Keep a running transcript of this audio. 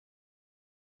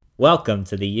Welcome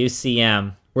to the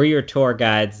UCM. We're your tour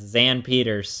guides, Zan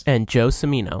Peters. And Joe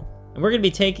Cimino. And we're going to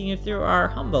be taking you through our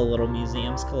humble little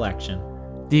museum's collection.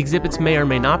 The exhibits may or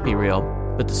may not be real,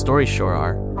 but the stories sure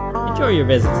are. Enjoy your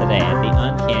visit today at the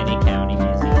Uncanny County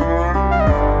Museum.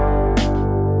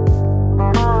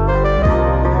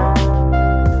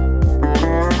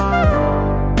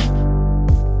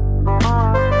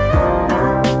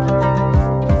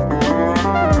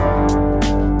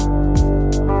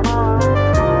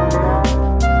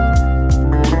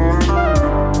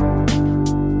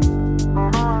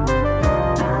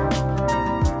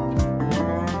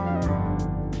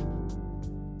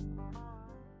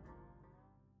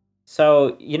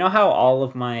 So, you know how all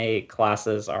of my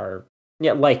classes are,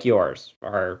 like yours,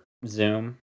 are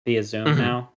via Zoom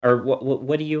now? Or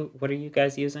what are you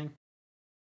guys using?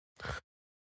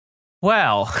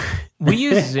 Well, we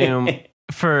use Zoom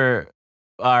for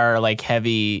our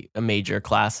heavy major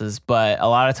classes, but a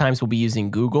lot of times we'll be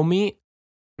using Google Meet.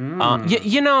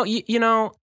 You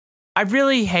know, I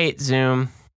really hate Zoom.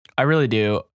 I really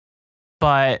do.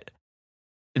 But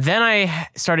then I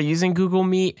started using Google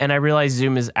Meet, and I realized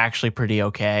Zoom is actually pretty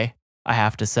okay, I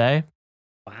have to say.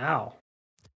 Wow.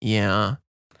 Yeah.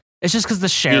 It's just because the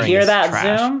sharing is You hear that,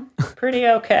 trash. Zoom? Pretty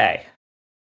okay.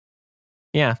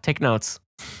 Yeah, take notes.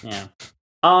 Yeah.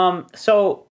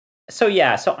 So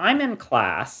I'm in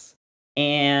class,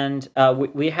 and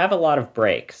we have a lot of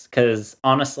breaks, because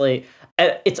honestly,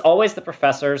 it's always the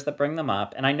professors that bring them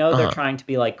up, and I know they're trying to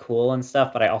be cool and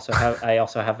stuff, but I also have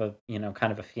a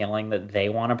kind of a feeling that they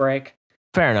want a break.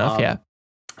 Fair enough. Yeah.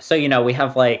 So we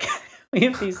have we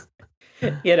have these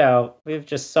we have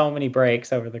just so many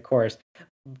breaks over the course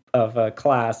of a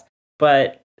class,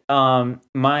 but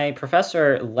my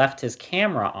professor left his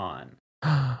camera on,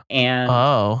 and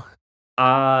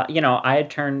I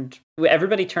had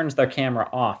everybody turns their camera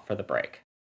off for the break,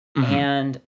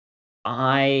 and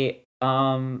I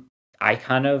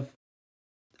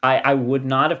would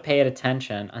not have paid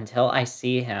attention until I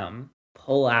see him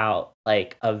pull out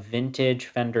a vintage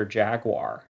Fender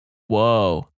Jaguar.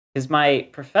 Whoa. Because my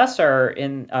professor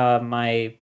in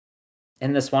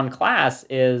this one class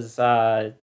is,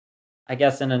 I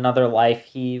guess in another life,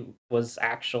 he was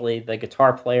actually the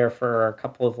guitar player for a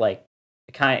couple of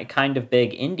kind of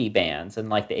big indie bands in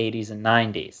the 80s and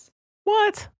 90s.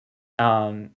 What?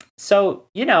 So,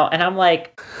 and I'm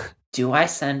like, do I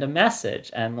send a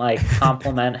message and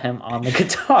compliment him on the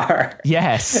guitar?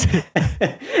 Yes.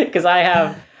 Because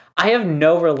I have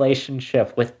no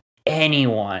relationship with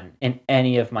anyone in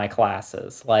any of my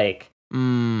classes. So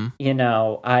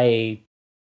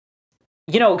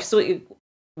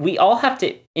we all have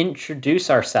to introduce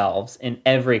ourselves in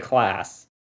every class.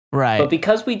 Right. But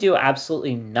because we do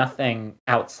absolutely nothing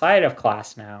outside of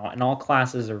class now, and all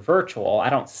classes are virtual, I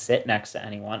don't sit next to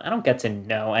anyone. I don't get to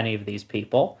know any of these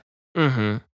people.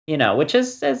 Which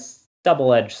is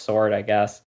double-edged sword, I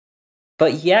guess.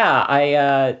 But yeah,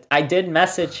 I did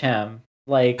message him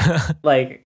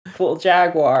cool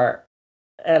Jaguar,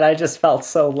 and I just felt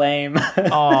so lame.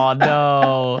 Oh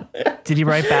no! Did he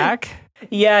write back?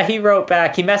 Yeah, he wrote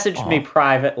back. He messaged me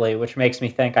privately, which makes me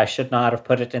think I should not have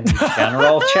put it in the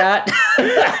general chat.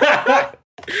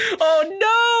 Oh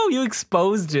no! You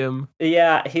exposed him.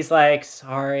 Yeah, he's like,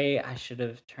 sorry, I should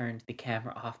have turned the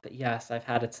camera off, but yes, I've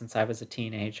had it since I was a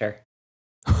teenager.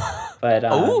 But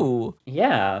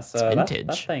yeah, so it's vintage.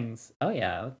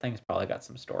 that thing's probably got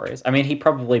some stories. I mean, he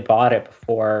probably bought it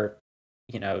before,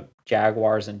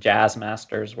 Jaguars and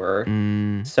Jazzmasters were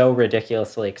so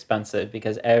ridiculously expensive,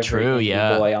 because every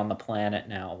boy on the planet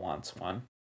now wants one.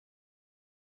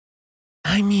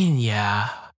 I mean, yeah.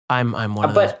 I'm one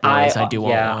of those boys. I do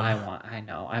want one.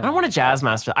 I want a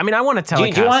Jazzmaster. I mean, I want a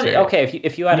Telecaster. Do you want? Okay,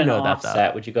 if you had an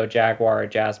offset, would you go Jaguar or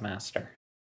Jazzmaster?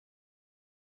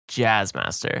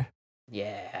 Jazzmaster.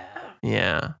 Yeah.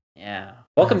 Yeah. Yeah.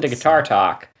 Welcome to Guitar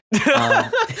Talk.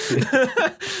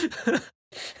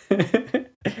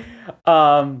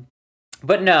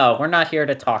 But no, we're not here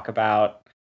to talk about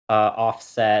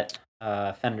offset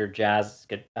Fender Jazz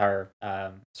or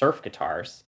surf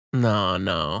guitars.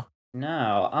 No.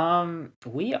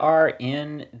 We are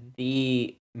in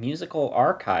the musical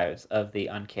archives of the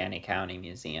Uncanny County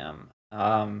Museum.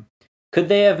 Could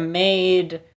they have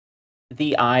made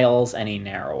the aisles any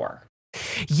narrower?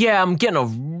 Yeah, I'm getting a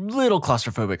little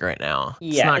claustrophobic right now.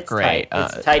 Yeah, it's not great.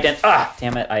 It's tight and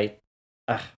damn it!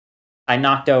 I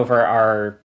knocked over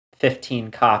our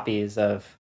 15 copies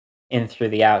of "In Through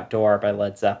the Outdoor" by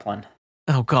Led Zeppelin.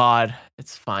 Oh God,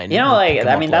 it's fine.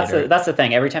 That's the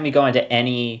thing. Every time you go into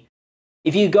any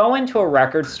if you go into a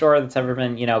record store that's ever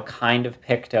been, kind of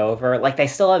picked over, like they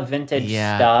still have vintage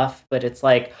stuff, but it's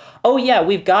like, oh yeah,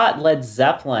 we've got Led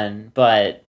Zeppelin,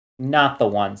 but not the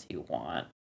ones you want.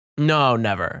 No,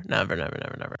 never.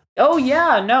 Oh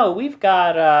yeah, no, we've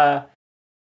got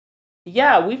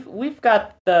we've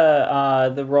got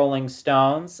the Rolling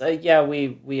Stones.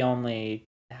 We only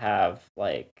have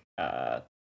like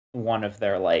one of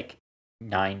their like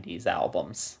 90s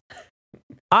albums.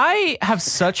 I have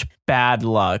such bad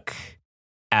luck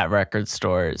at record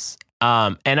stores.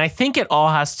 And I think it all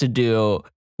has to do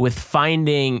with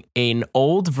finding an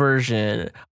old version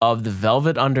of the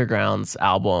Velvet Underground's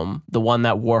album, the one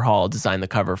that Warhol designed the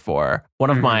cover for. One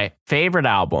of my favorite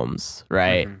albums,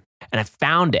 right? And I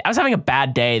found it. I was having a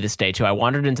bad day this day too. I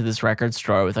wandered into this record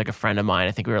store with like a friend of mine.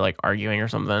 I think we were like arguing or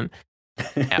something.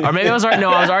 Or maybe I was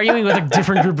arguing with a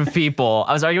different group of people.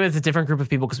 I was arguing with a different group of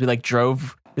people because we like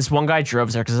drove. This one guy drove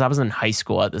us there because I was in high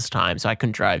school at this time, so I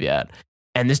couldn't drive yet.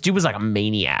 And this dude was like a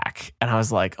maniac, and I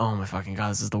was like, "Oh my fucking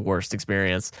god, this is the worst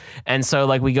experience." And so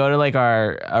like we go to like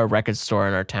our record store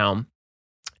in our town,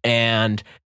 and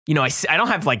I don't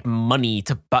have like money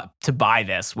to buy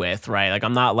this with, right? Like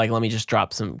I'm not like, let me just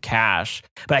drop some cash,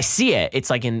 but I see it. It's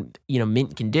like in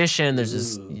mint condition.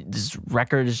 There's this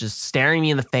record is just staring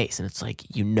me in the face, and it's like,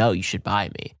 you should buy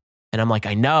me. And I'm like,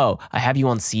 I know, I have you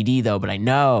on CD though, but I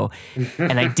know.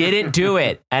 And I didn't do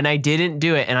it. And I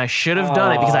should have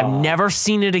done it because I've never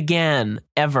seen it again,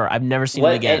 ever. I've never seen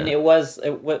it again. And it was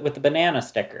with the banana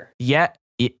sticker. Yeah.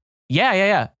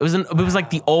 Yeah. It was like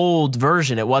the old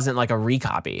version. It wasn't like a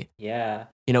recopy. Yeah.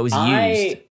 It was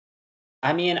used.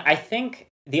 I mean, I think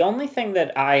the only thing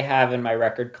that I have in my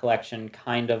record collection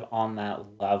kind of on that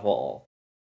level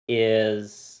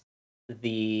is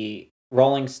the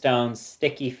Rolling Stones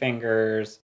Sticky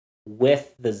Fingers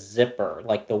with the zipper,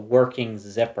 like the working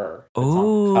zipper that's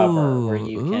on the cover, where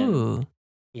you can,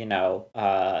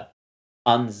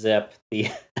 unzip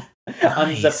the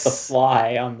unzip the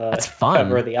fly on the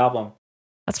cover of the album.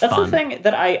 That's fun. The thing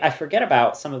that I forget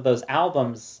about some of those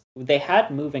albums. They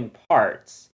had moving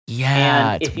parts.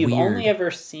 Yeah, and if you've only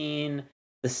ever seen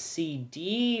the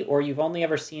CD or you've only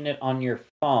ever seen it on your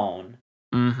phone,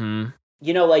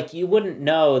 like you wouldn't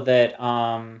know that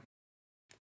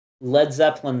Led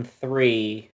Zeppelin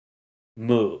 3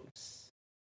 moves.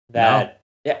 That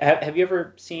no. Have you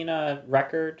ever seen a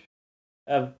record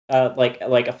of like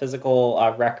a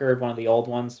physical record, one of the old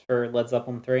ones for Led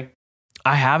Zeppelin 3?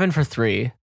 I haven't for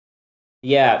 3.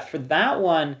 Yeah, for that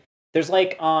one, there's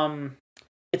like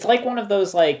it's like one of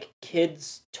those like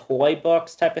kids' toy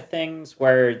books type of things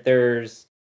where there's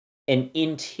an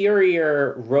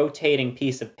interior rotating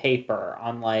piece of paper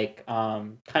on like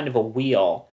kind of a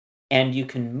wheel, and you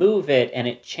can move it and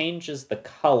it changes the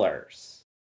colors.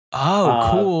 Oh,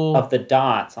 cool. Of the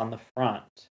dots on the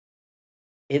front.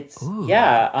 It's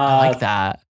I like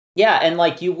that. Yeah, and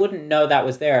like you wouldn't know that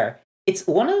was there. It's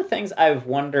one of the things I've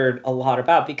wondered a lot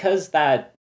about because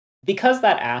that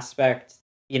aspect,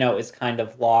 is kind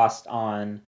of lost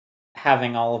on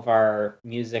having all of our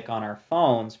music on our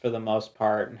phones for the most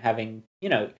part, and having,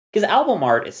 because album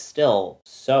art is still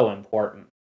so important.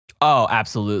 Oh,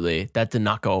 absolutely. That did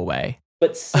not go away.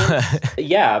 But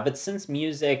since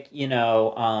music,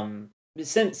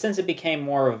 since it became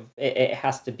more of it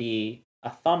has to be a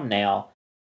thumbnail,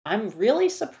 I'm really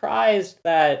surprised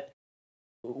that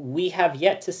we have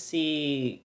yet to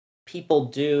see people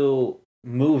do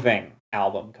moving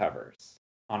album covers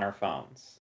on our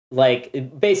phones. Like,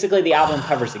 basically the album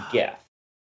cover's a GIF.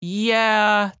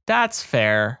 Yeah, that's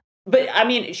fair. But, I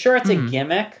mean, sure, it's a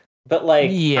gimmick, but,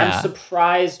 like, I'm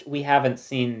surprised we haven't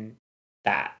seen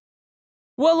that.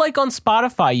 Well, like, on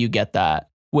Spotify, you get that.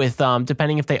 With,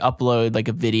 depending if they upload, like,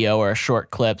 a video or a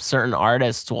short clip, certain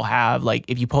artists will have, like,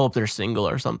 if you pull up their single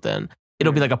or something,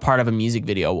 it'll be, like, a part of a music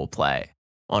video will play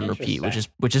on repeat, which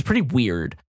is pretty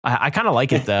weird. I kind of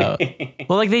like it, though.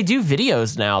 Well, like, they do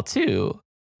videos now, too.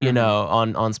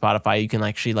 On Spotify, you can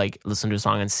actually like listen to a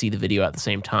song and see the video at the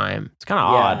same time. It's kind of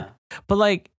odd, but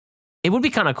like it would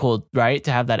be kind of cool, right?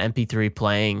 To have that MP3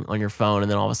 playing on your phone, and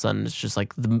then all of a sudden it's just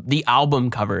like the album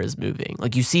cover is moving.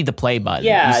 Like you see the play button,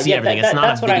 you see everything. It's not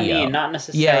that's a video. What I mean. Not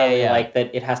necessarily like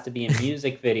that. It has to be a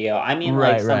music video. I mean,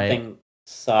 like something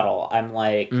subtle. I'm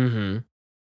like,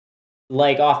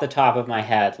 like off the top of my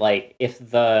head, like if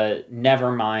the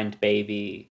Nevermind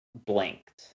Baby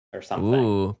blinked or something.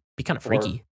 Ooh, be kind of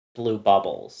freaky. Blue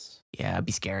bubbles. Yeah, it'd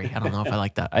be scary. I don't know if I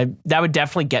like that. That would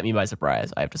definitely get me by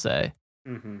surprise, I have to say.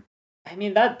 I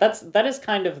mean, that is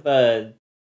kind of the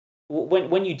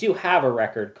when you do have a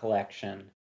record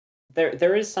collection,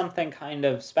 there is something kind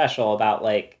of special about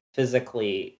like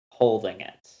physically holding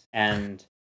it. And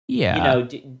Yeah.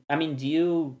 Do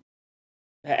you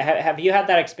have you had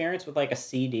that experience with like a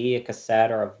CD, a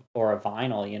cassette, or a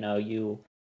vinyl?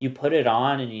 You put it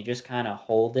on and you just kind of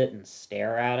hold it and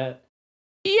stare at it.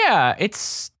 Yeah,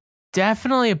 it's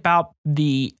definitely about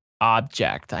the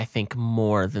object, I think,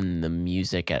 more than the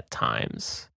music at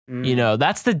times. Mm.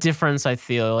 That's the difference I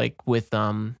feel like with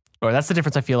or that's the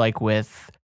difference I feel like with,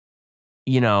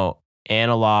 you know,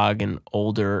 analog and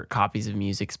older copies of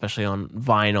music, especially on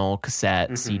vinyl, cassette,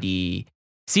 Mm-hmm. CD.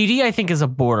 CD I think is a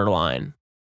borderline.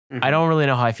 I Mm-hmm. don't really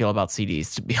know how I feel about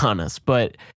CDs, to be honest,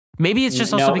 but maybe it's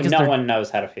just also No, because no they're. one knows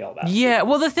how to feel about Yeah,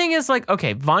 well, CDs. the thing is, like,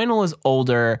 okay, vinyl is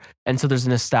older, and so there's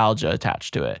nostalgia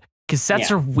attached to it. Cassettes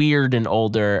Yeah. are weird and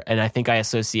older, and I think I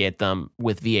associate them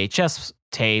with VHS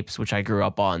tapes, which I grew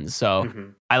up on, so Mm-hmm.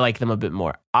 I like them a bit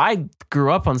more. I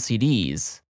grew up on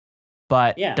CDs,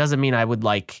 but Yeah. doesn't mean I would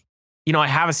like, I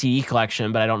have a CD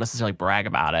collection, but I don't necessarily brag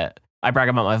about it. I brag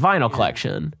about my vinyl Yeah.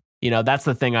 collection. That's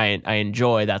the thing I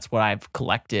enjoy. That's what I've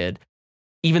collected.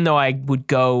 Even though I would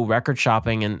go record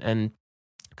shopping and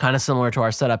kind of similar to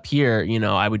our setup here,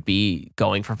 I would be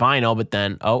going for vinyl, but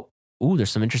then,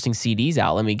 there's some interesting CDs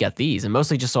out. Let me get these. And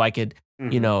mostly just so I could,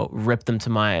 Mm-hmm. rip them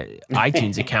to my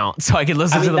iTunes account so I could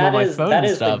listen to them on my phone that and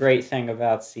is the stuff. great thing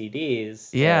about CDs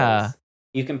Yeah. is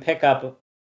you can pick up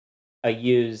a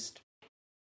used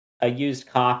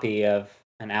copy of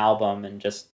an album and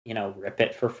just rip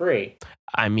it for free.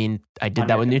 I mean, I did On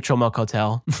that your with Neutral Milk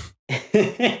Hotel.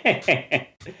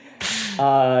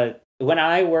 When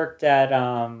I worked at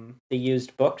the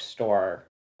used bookstore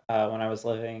when I was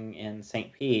living in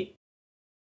St. Pete,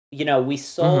 we Mm-hmm.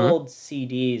 sold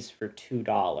CDs for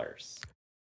 $2.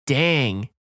 Dang.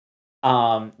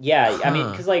 Yeah, I mean,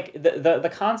 Huh. because like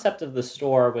the concept of the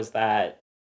store was that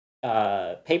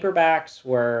paperbacks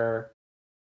were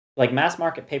like mass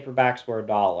market paperbacks were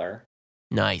 $1.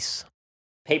 Nice.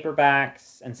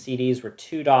 Paperbacks and CDs were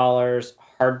 $2.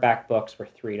 Hardback books were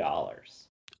 $3.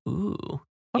 Ooh.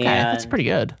 Okay, that's And pretty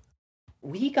good.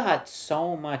 we got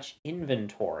so much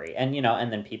inventory, and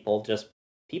and then people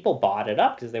bought it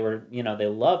up because they were they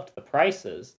loved the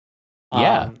prices.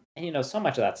 Yeah, And so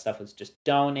much of that stuff was just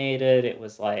donated. It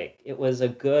was a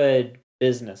good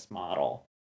business model.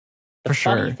 The for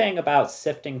funny sure. thing about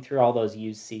sifting through all those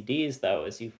used CDs though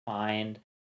is you find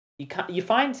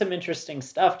some interesting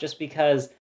stuff just because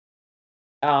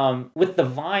with the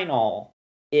vinyl,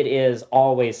 it is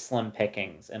always slim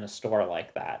pickings in a store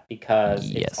like that because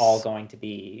it's all Yes. going to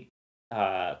be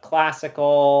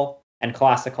classical and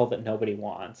classical that nobody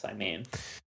wants. I mean,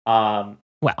 um,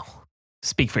 Well,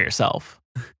 speak for yourself.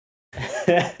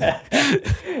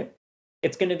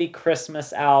 it's going to be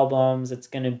Christmas albums. It's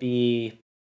going to be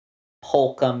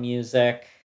polka music,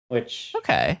 which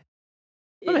Okay.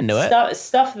 I'm it's into it.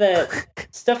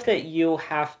 stuff that you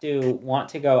have to want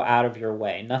to go out of your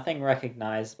way. Nothing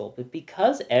recognizable, but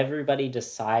because everybody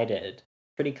decided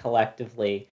pretty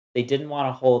collectively they didn't want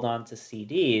to hold on to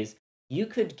CDs, you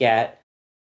could get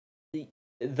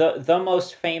the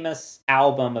most famous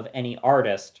album of any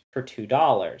artist for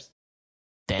 $2.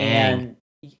 Dang. And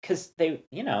because they,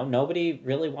 nobody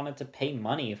really wanted to pay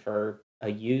money for a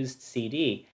used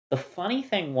CD. The funny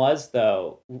thing was,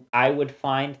 though, I would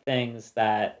find things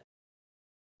that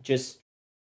just,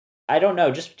 I don't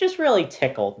know, just really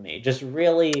tickled me. Just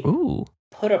really Ooh.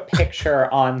 put a picture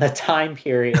on the time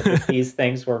period that these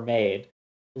things were made.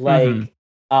 Mm-hmm.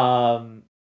 Like,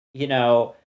 you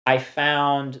know, I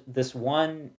found this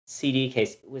one CD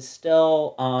case. It was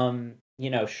still,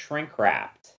 shrink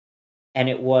wrapped, and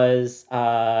it was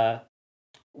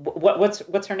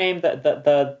what's her name?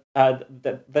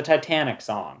 The Titanic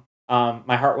song.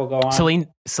 My heart will go on.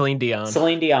 Celine Dion.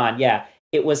 Celine Dion. Yeah,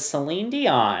 it was Celine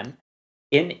Dion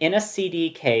in a CD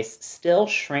case, still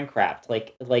shrink wrapped,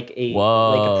 like a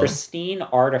Whoa. pristine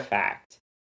artifact.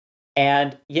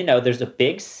 And there's a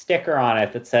big sticker on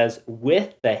it that says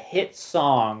 "with the hit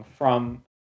song from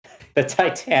the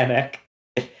Titanic,"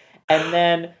 and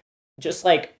then just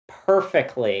like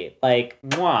perfectly, like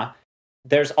mwah.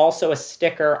 There's also a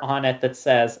sticker on it that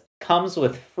says "comes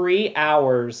with free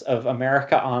hours of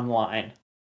America Online."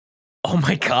 Oh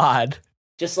my god.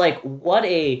 Just like what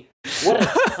a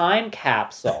time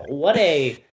capsule. What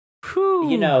a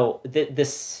Whew. the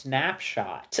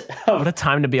snapshot What a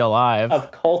time to be alive.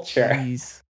 of culture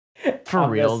Jeez. For on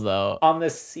real this though.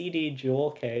 CD jewel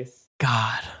case.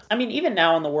 God. I mean, even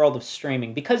now in the world of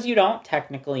streaming, because you don't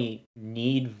technically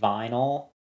need vinyl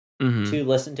Mm-hmm. to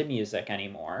listen to music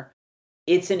anymore,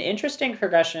 it's an interesting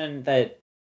progression that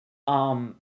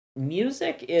um,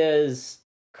 music is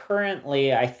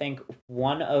currently, I think,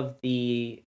 one of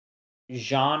the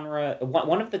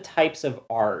one of the types of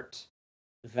art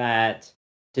that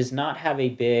does not have a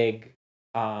big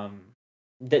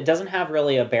that doesn't have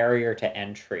really a barrier to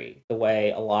entry the way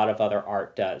a lot of other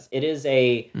art does. It is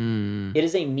a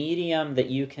medium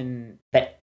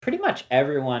that pretty much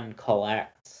everyone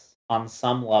collects on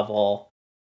some level,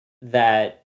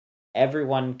 that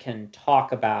everyone can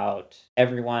talk about,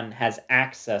 everyone has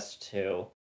access to.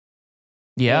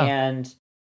 Yeah. And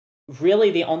really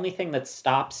the only thing that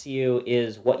stops you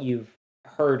is what you've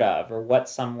heard of or what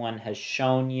someone has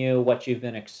shown you, what you've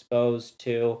been exposed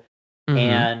to. Mm-hmm.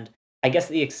 And I guess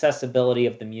the accessibility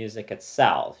of the music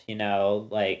itself,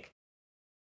 like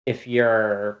if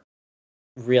you're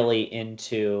really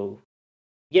into,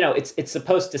 it's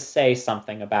supposed to say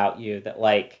something about you that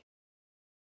like,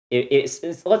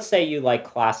 it's let's say you like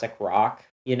classic rock,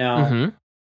 Mm-hmm.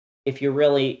 If you're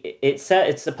really, it's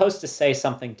supposed to say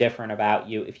something different about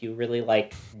you if you really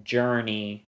like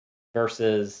Journey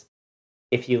versus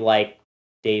if you like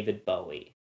David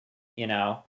Bowie,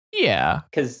 Yeah.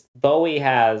 Because Bowie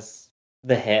has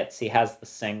the hits, he has the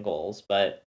singles,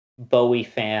 but Bowie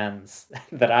fans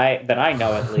that I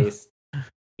know at least,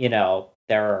 they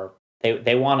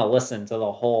want to listen to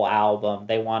the whole album.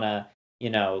 They want to,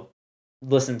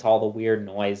 listen to all the weird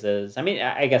noises. I mean,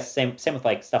 I guess same with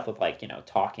like stuff with like,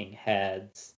 Talking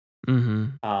Heads.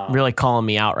 Mm-hmm. Really calling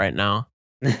me out right now.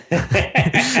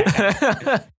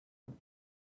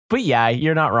 But yeah,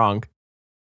 you're not wrong.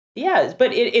 Yeah,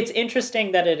 but it's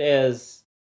interesting that it is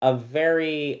a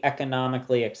very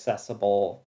economically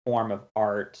accessible form of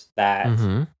art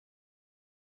that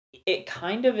it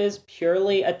kind of is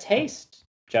purely a taste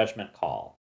judgment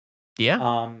call.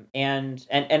 Yeah. And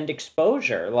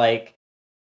exposure. Like,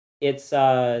 it's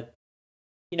your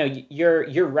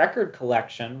record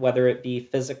collection, whether it be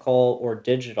physical or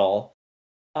digital,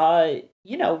 can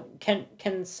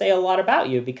say a lot about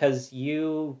you, because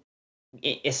you,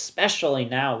 especially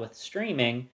now with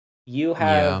streaming, you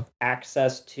have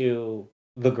access to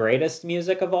the greatest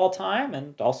music of all time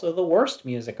and also the worst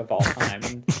music of all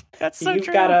time. That's so you've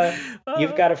true.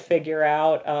 You've got to figure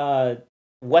out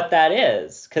what that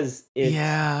is, because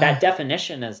that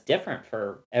definition is different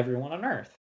for everyone on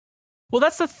Earth. Well,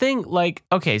 that's the thing. Like,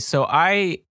 okay, so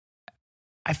I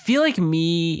feel like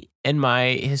me and my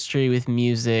history with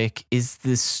music is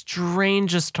the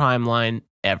strangest timeline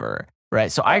ever, right?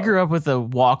 So I grew up with a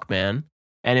Walkman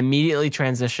and immediately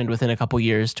transitioned within a couple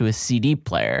years to a CD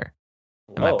player.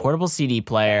 And my portable CD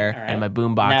player and my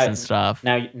boombox and stuff.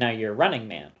 Now you're Running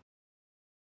Man.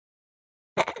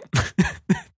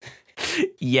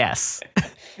 Yes.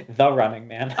 The Running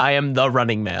Man. I am the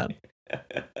Running Man.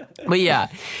 But yeah,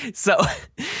 so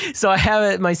I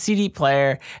have my CD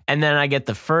player, and then I get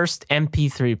the first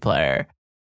MP3 player,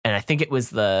 and I think it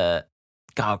was it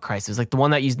was like the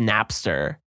one that used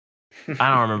Napster. I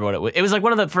don't remember what it was. It was like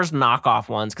one of the first knockoff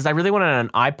ones, because I really wanted an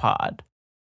iPod,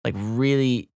 like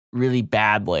really, really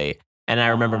badly. And I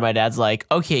remember my dad's like,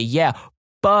 okay, yeah,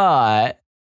 but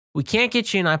we can't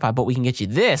get you an iPod, but we can get you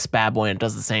this bad boy, and it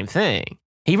does the same thing.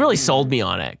 He really sold me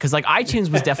on it, because like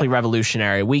iTunes was definitely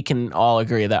revolutionary. We can all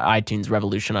agree that iTunes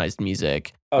revolutionized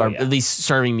music, at least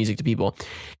serving music to people.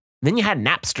 Then you had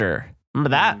Napster. Remember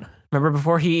that? Remember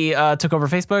before he took over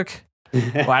Facebook?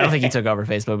 Well, I don't think he took over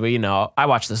Facebook, but I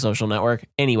watched The Social Network.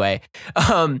 Anyway,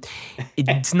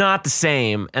 it's not the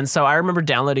same. And so I remember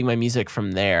downloading my music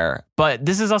from there. But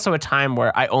this is also a time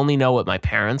where I only know what my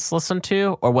parents listen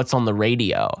to or what's on the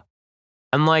radio.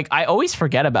 And like, I always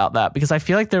forget about that, because I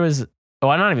feel like there was... Oh,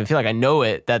 I don't even feel like I know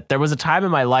it, that there was a time in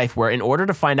my life where in order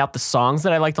to find out the songs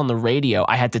that I liked on the radio,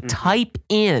 I had to type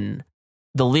in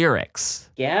the lyrics.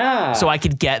 Yeah. So I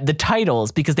could get the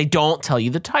titles, because they don't tell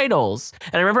you the titles.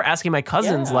 And I remember asking my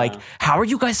cousins, like, how are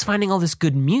you guys finding all this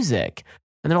good music?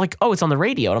 And they're like, oh, it's on the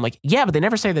radio. And I'm like, yeah, but they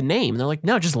never say the name. And they're like,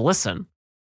 no, just listen.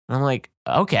 And I'm like,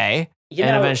 okay.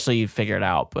 And eventually you figure it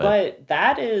out. But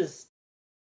that is,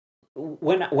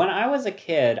 when I was a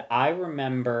kid, I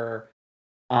remember...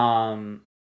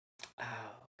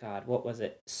 what was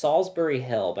it? Salisbury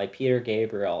Hill by Peter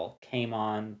Gabriel came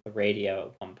on the radio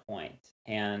at one point,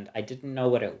 and I didn't know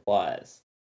what it was.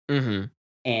 Mm-hmm.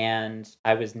 And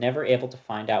I was never able to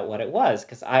find out what it was,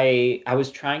 because I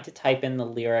was trying to type in the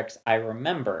lyrics I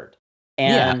remembered.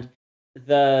 And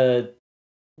the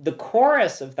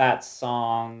chorus of that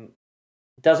song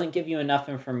doesn't give you enough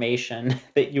information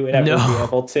that you would ever be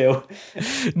able to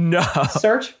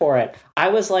search for it. I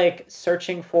was like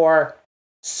searching for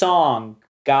song.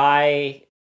 Guy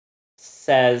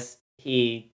says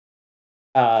he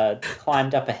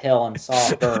climbed up a hill and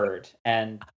saw a bird,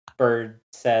 and bird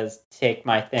says, "Take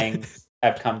my things,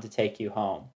 I've come to take you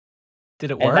home."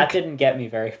 Did it work? And that didn't get me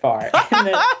very far.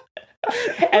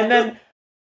 And then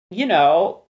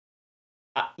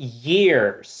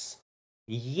years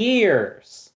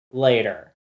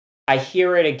later, I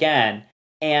hear it again,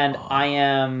 and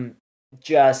I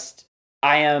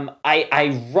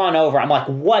run over. I'm like,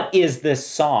 what is this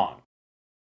song?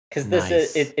 Because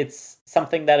it's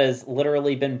something that has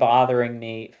literally been bothering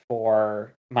me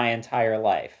for my entire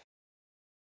life.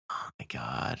 Oh my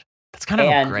God. That's kind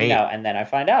of great. And then I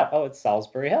find out, it's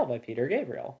Salisbury Hill by Peter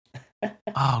Gabriel.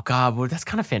 Oh God, well, that's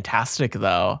kind of fantastic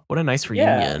though. What a nice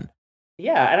reunion.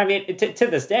 Yeah, and I mean, to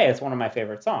this day, it's one of my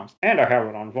favorite songs, and I have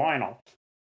it on vinyl.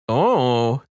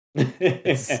 Oh,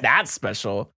 it's that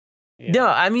special. Yeah. No,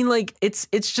 I mean, like, it's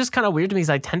just kind of weird to me because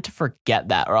I tend to forget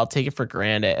that, or I'll take it for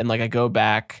granted, and like I go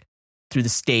back through the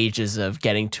stages of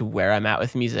getting to where I'm at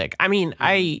with music. I mean,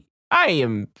 I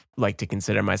am like to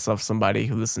consider myself somebody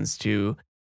who listens to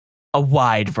a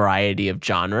wide variety of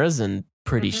genres and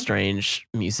pretty strange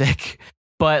music.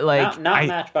 But like not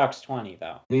Matchbox 20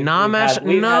 though. We've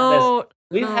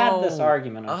had this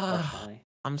argument, unfortunately.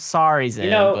 I'm sorry,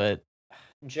 Zan, but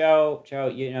Joe,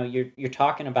 you're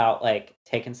talking about like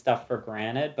taking stuff for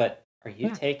granted, but are you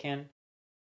taking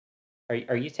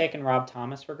Rob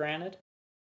Thomas for granted?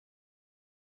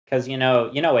 Because you know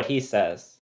what he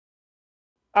says.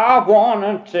 I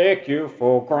wanna take you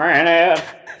for granted.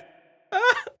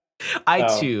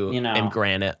 I too am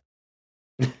granite.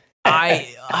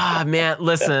 Man,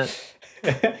 listen.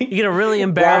 You're gonna really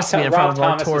embarrass me in front of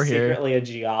our tour here. Secretly a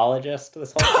geologist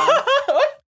this whole time.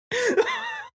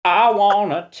 I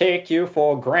wanna take you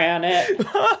for granted.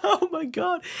 Oh my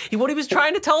God! What he was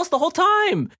trying to tell us the whole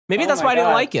time. Maybe that's why I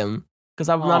didn't like him, because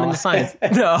I'm not into science.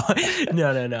 No.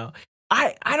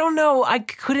 I don't know. I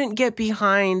couldn't get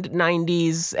behind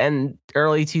 90s and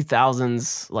early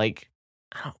 2000s like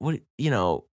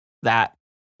that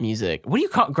music. What do you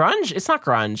call grunge? It's not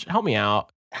grunge. Help me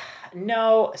out.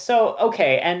 No. So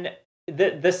okay, and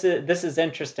this is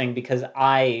interesting because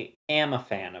I am a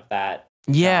fan of that.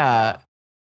 Yeah.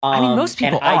 I mean, most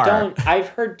people are. I've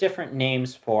heard different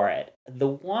names for it. The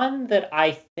one that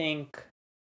I think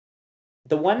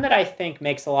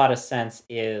makes a lot of sense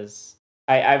is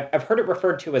I've heard it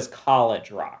referred to as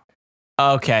college rock.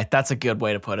 Okay, that's a good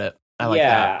way to put it. I like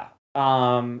that.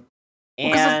 And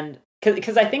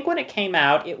because I think when it came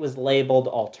out, it was labeled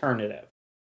alternative.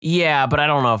 Yeah, but I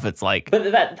don't know if it's like. But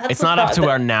it's not up to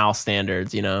our now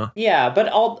standards, you know. Yeah, but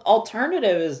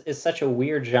alternative is such a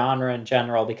weird genre in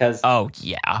general because. Oh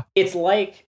yeah. It's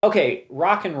like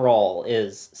rock and roll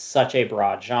is such a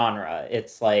broad genre.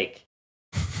 It's like,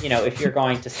 if you're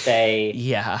going to say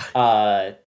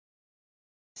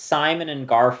Simon and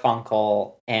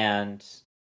Garfunkel and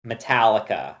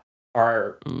Metallica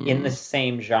are in the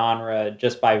same genre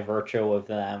just by virtue of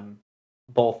them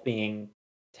both being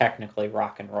technically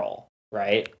rock and roll,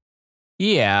 right?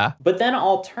 Yeah. But then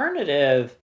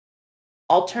alternative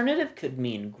could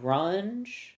mean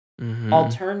grunge. Mm-hmm.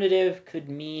 Alternative could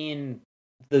mean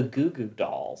the Goo Goo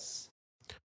Dolls.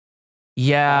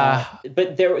 Yeah.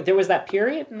 But there was that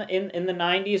period in the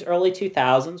 90s, early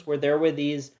 2000s where there were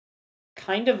these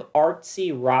kind of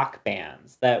artsy rock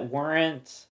bands that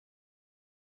weren't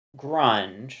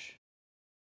grunge,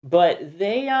 but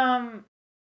they you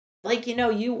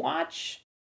watch,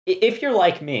 if you're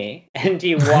like me and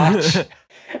you watch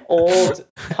old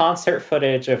concert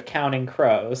footage of Counting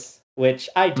Crows, which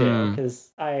I do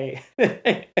because I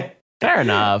fair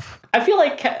enough. I feel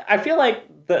like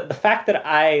the fact that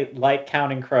I like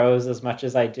Counting Crows as much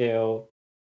as I do,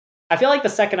 I feel like the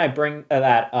second I bring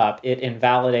that up, it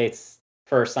invalidates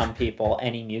for some people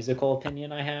any musical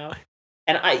opinion I have.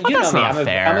 And know me,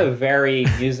 I'm a very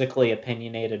musically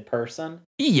opinion-ated person.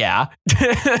 Yeah.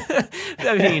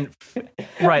 I mean,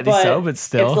 rightly so, but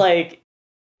still.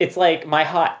 It's like my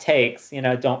hot takes,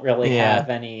 don't really have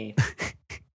any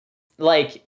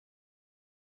like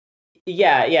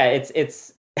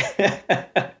it's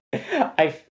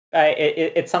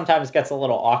it sometimes gets a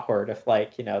little awkward if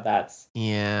that's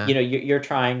you're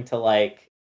trying to like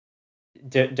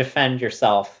defend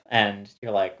yourself and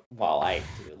you're like, well, I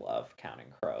do love Counting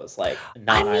Crows, like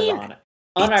non-ironic.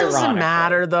 It doesn't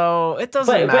matter though. It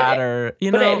doesn't matter.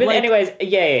 Anyways,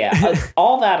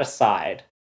 all that aside,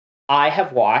 I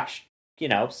have watched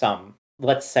some,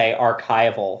 let's say,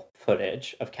 archival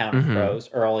footage of Counting Crows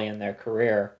early in their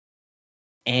career,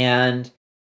 and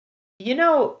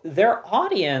their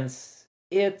audience,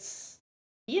 it's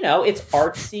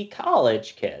artsy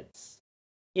college kids.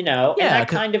 And that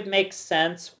kind of makes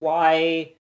sense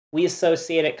why we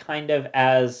associate it kind of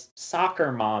as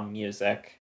soccer mom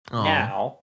music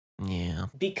now. Yeah.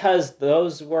 Because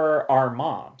those were our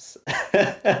moms.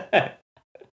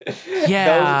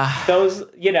 Yeah. Those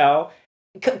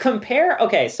compare.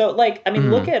 Okay, so like, I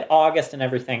mean, look at August and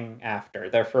Everything After,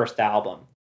 their first album,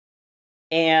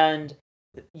 and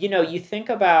you think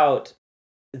about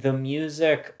the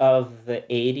music of the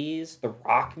 80s, the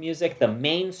rock music, the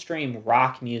mainstream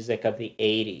rock music of the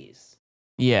 80s.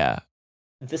 Yeah.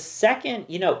 The second,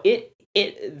 the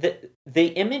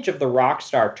image of the rock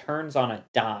star turns on a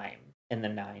dime in the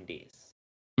 90s.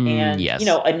 And, yes,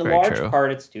 in large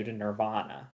part, it's due to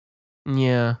Nirvana.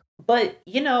 Yeah. But,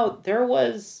 there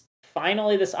was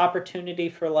finally this opportunity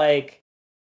for, like,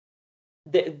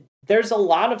 there's a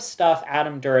lot of stuff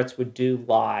Adam Duritz would do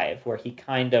live where he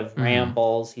kind of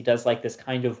rambles. He does, like, this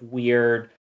kind of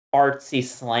weird, artsy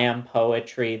slam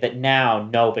poetry that now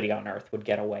nobody on earth would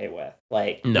get away with.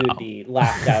 Like, you would be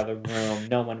laughed out of the room.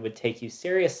 No one would take you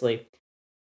seriously.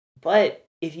 But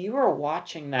if you were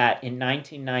watching that in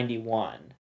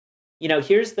 1991,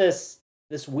 here's this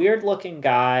weird looking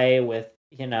guy with,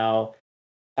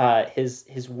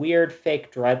 his weird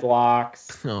fake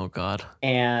dreadlocks. Oh God.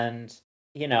 And,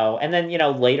 and then,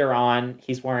 later on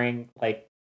he's wearing like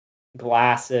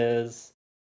glasses,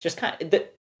 just kind of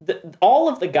all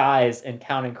of the guys in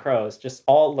Counting Crows just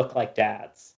all look like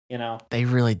dads, They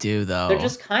really do, though. They're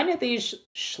just kind of these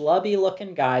schlubby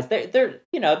looking guys. They're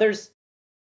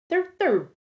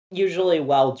usually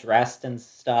well dressed and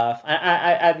stuff.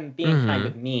 I'm being kind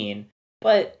of mean,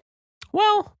 but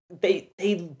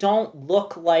they don't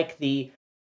look like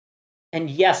and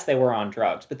yes, they were on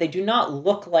drugs, but they do not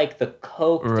look like the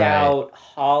coked out,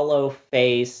 hollow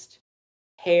faced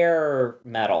hair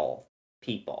metal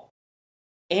people.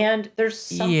 And there's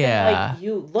something like,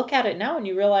 you look at it now and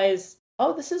you realize,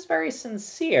 oh, this is very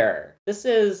sincere. This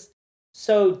is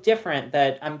so different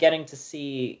that I'm getting to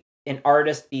see an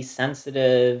artist be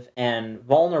sensitive and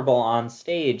vulnerable on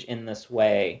stage in this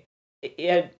way.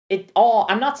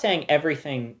 I'm not saying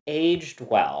everything aged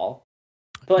well,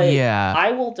 but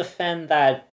I will defend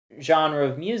that genre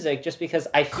of music just because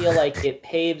I feel like it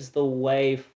paves the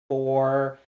way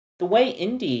for the way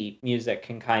indie music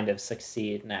can kind of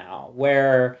succeed now,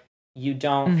 where you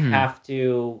don't have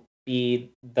to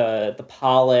be the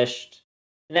polished,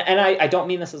 and I don't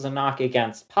mean this as a knock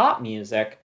against pop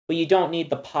music, but you don't need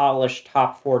the polished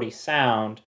top 40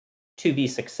 sound to be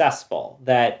successful.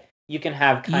 That you can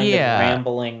have kind of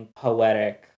rambling,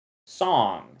 poetic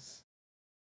songs.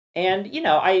 And,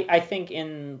 I think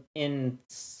in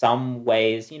some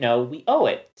ways, we owe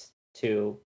it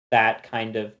to that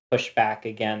kind of pushback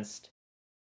against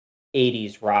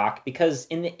 80s rock, because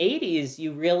in the 80s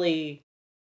you really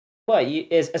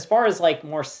as far as like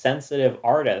more sensitive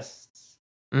artists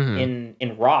in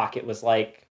rock, it was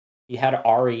like you had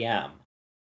REM,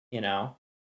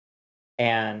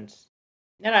 and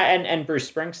Bruce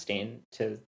Springsteen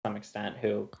to some extent,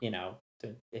 who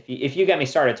if you get me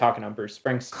started talking on Bruce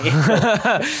Springsteen,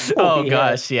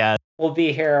 we'll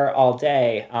be here all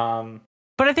day.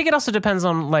 But I think it also depends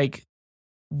on like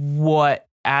what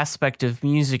aspect of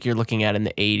music you're looking at in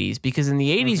the 80s, because in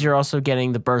the 80s you're also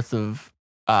getting the birth of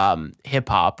hip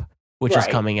hop, which is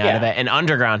coming out of it, and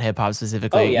underground hip hop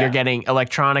specifically. You're getting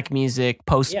electronic music,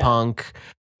 post punk,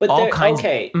 but all kinds.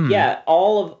 Okay,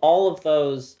 all of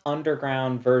those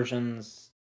underground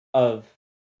versions of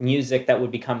music that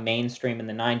would become mainstream in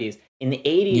the 90s. In the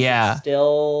 80s, it's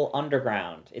still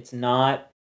underground. It's not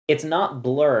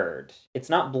blurred. It's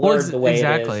not blurred the way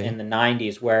it is in the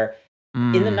 90s, where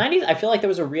in the 90s, I feel like there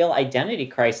was a real identity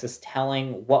crisis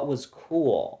telling what was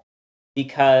cool,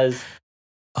 because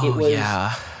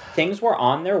things were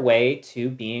on their way to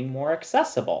being more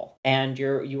accessible, and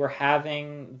you were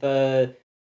having the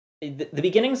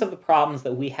beginnings of the problems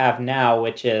that we have now,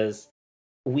 which is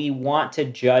we want to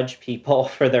judge people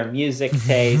for their music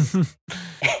taste,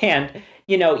 and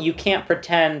you can't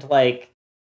pretend like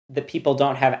that people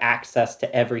don't have access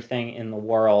to everything in the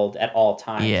world at all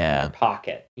times in their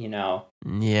pocket,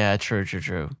 Yeah,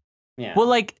 true. Yeah. Well,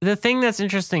 like, the thing that's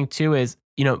interesting too is,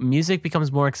 music becomes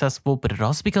more accessible, but it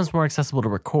also becomes more accessible to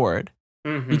record.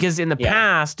 Because in the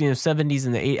past, 70s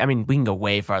and the 80s, I mean, we can go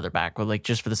way farther back, but like,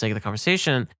 just for the sake of the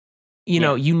conversation,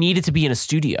 you needed to be in a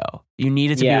studio. You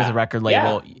needed to be with a record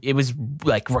label. It was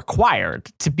like required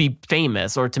to be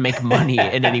famous or to make money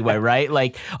in any way, right?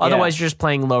 Like, otherwise you're just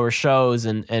playing lower shows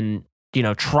and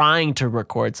trying to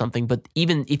record something. But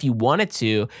even if you wanted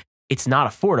to, it's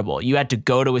not affordable. You had to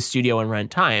go to a studio and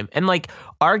rent time. And like,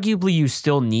 arguably you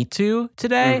still need to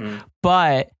today,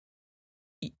 but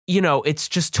it's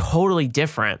just totally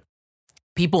different.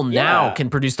 People now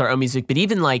can produce their own music, but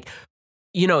even like,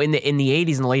 in the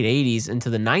 80s and the late 80s into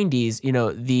the 90s,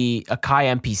 the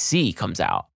Akai MPC comes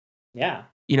out. Yeah.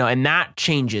 And that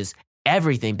changes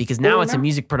everything, because now it's a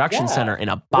music production center in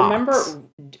a box. Remember,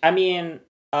 I mean,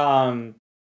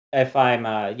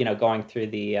 going through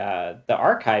the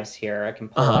archives here, I can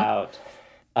pull out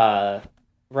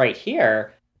right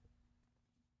here.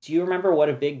 Do you remember what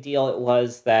a big deal it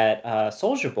was that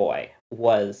Soulja Boy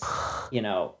was,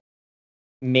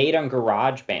 made on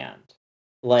GarageBand?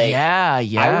 Like, yeah.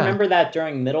 I remember that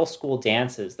during middle school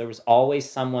dances, there was always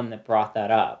someone that brought that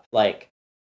up. Like,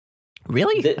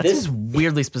 really? This is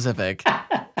weirdly specific.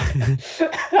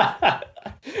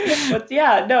 But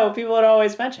yeah, no, people would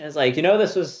always mention it's like,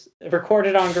 this was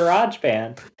recorded on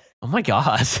GarageBand. Oh my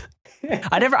god.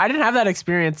 I didn't have that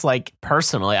experience like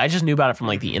personally. I just knew about it from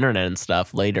like the internet and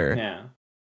stuff later. Yeah.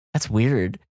 That's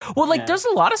weird. Well, like there's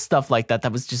a lot of stuff like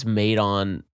that was just made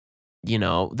on,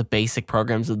 the basic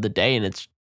programs of the day, and it's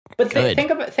good.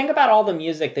 Think about all the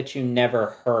music that you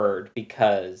never heard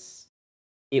because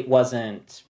it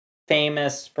wasn't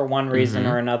famous for one reason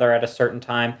or another at a certain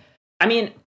time. I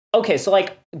mean, okay, so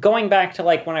like going back to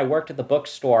like when I worked at the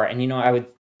bookstore and I would,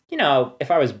 if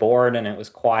I was bored and it was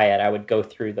quiet, I would go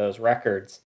through those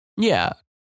records. Yeah.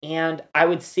 And I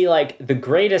would see like the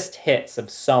greatest hits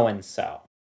of so and so.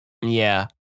 Yeah.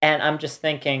 And I'm just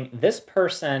thinking, this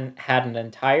person had an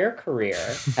entire career,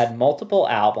 had multiple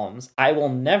albums. I will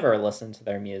never listen to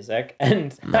their music,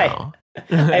 and I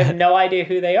have no idea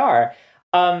who they are.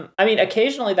 I mean,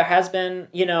 occasionally there has been,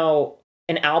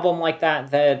 an album like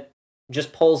that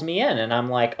just pulls me in, and I'm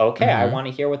like, okay, I want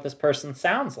to hear what this person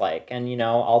sounds like, and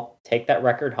I'll take that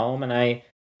record home, and I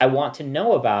want to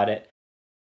know about it.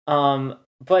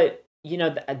 But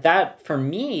that for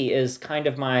me is kind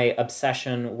of my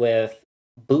obsession with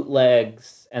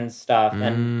bootlegs and stuff,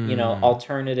 and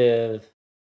alternative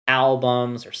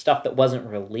albums or stuff that wasn't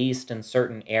released in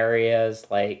certain areas.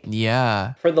 Like,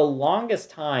 for the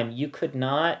longest time, you could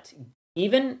not,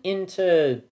 even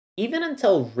until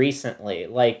recently,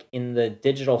 like in the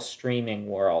digital streaming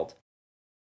world,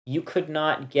 you could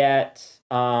not get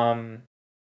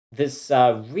this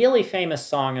really famous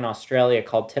song in Australia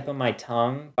called "Tip of My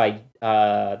Tongue" by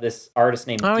this artist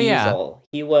named Diesel. Yeah.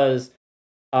 He was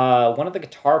one of the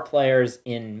guitar players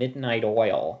in Midnight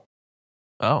Oil.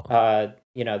 Oh. I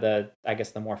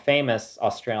guess the more famous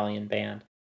Australian band.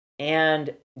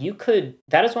 And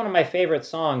that is one of my favorite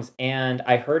songs, and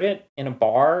I heard it in a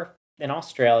bar in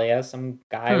Australia. Some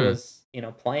guy was,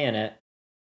 playing it.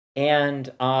 And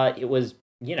it was,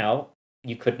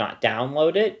 you could not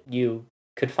download it. You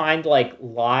could find like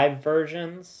live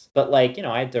versions, but like,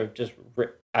 I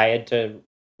had to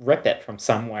rip it from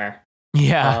somewhere.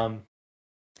 Yeah.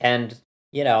 And,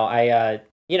 I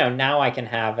now I can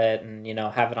have it and,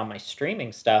 have it on my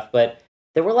streaming stuff. But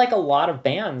there were like a lot of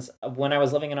bands when I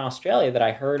was living in Australia that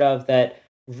I heard of that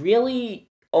really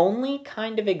only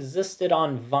kind of existed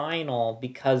on vinyl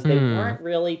because they weren't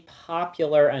really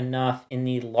popular enough in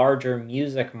the larger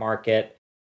music market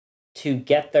to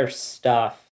get their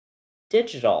stuff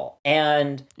digital.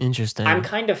 And interesting. I'm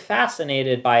kind of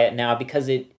fascinated by it now because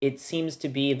it seems to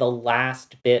be the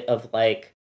last bit of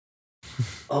like,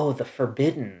 the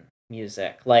forbidden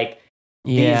music. Like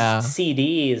these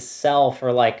CDs sell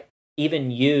for like,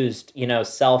 even used,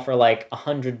 sell for like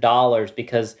 $100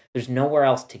 because there's nowhere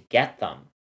else to get them.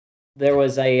 There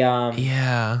was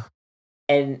an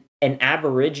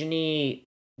Aborigine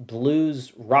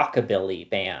blues rockabilly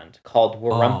band called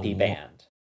Warumpi Band.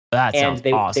 That sounds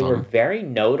awesome. They were very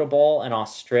notable in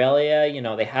Australia.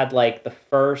 They had like the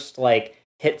first like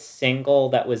hit single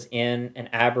that was in an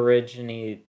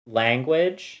Aborigine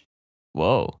language.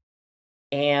 Whoa.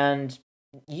 And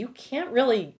you can't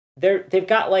really they've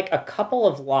got like a couple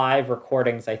of live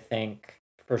recordings, I think,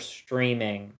 for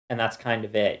streaming, and that's kind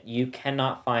of it. You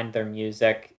cannot find their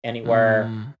music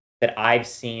anywhere that I've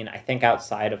seen, I think,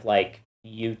 outside of like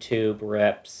YouTube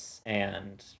rips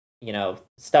and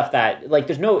stuff that like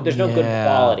there's no good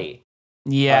quality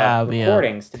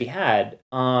recordings to be had.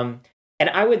 And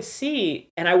I would see,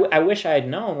 and I wish I had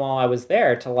known while I was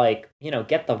there to like,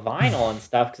 get the vinyl and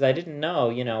stuff, because I didn't know,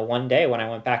 one day when I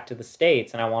went back to the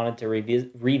States and I wanted to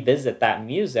revisit that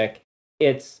music,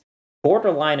 it's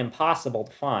borderline impossible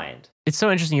to find. It's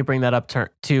so interesting you bring that up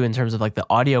too in terms of like the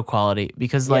audio quality,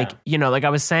 because like, like I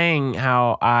was saying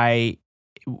how I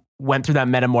went through that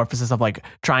metamorphosis of like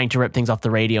trying to rip things off the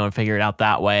radio and figure it out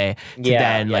that way to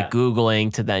then like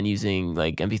Googling to then using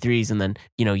like MP3s, and then,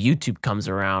 YouTube comes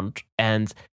around.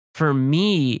 And for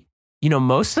me,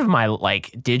 most of my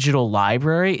like digital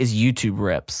library is YouTube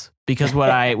rips, because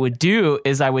what I would do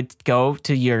is I would go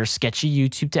to your sketchy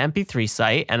YouTube to MP3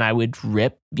 site and I would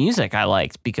rip music I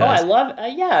liked, because I love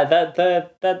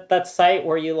that site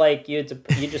where you like you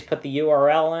just put the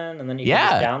URL in and then you can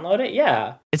just download it.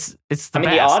 Yeah, it's the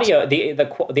best. The audio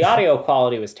the audio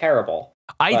quality was terrible.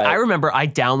 I remember I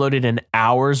downloaded an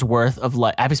hour's worth of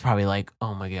I was probably like,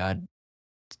 oh my God,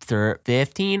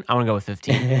 15? I want to go with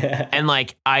 15. And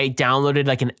like I downloaded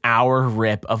like an hour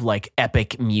rip of like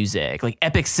epic music, like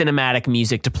epic cinematic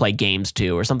music to play games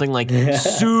to or something like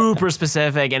super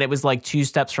specific. And it was like Two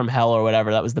Steps from Hell or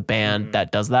whatever. That was the band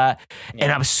that does that. Yeah.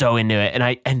 And I was so into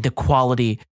it. And the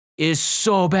quality is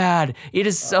so bad. It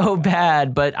is so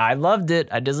bad, but I loved it.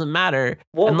 It doesn't matter.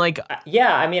 Well, and like,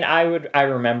 yeah, I mean, I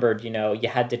remembered, you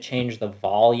had to change the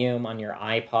volume on your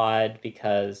iPod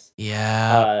because, you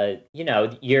know,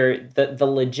 the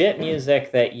legit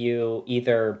music that you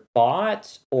either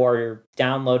bought or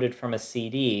downloaded from a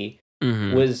CD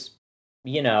was,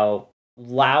 you know,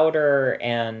 louder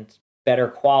and better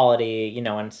quality, you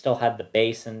know, and still had the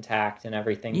bass intact and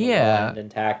everything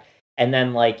intact. And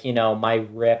then, like, you know, my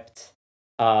ripped,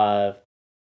 downloads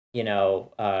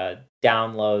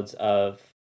of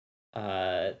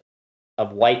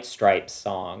White Stripes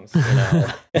songs, you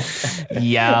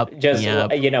know,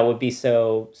 you know, would be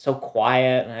so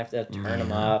quiet, and I have to turn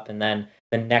them up, and then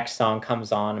the next song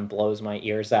comes on and blows my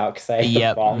ears out because I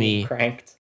have the volume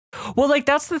cranked. Well, like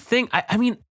that's the thing. I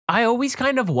mean, I always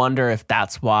kind of wonder if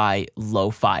that's why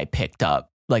lo-fi picked up.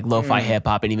 Like lo-fi hip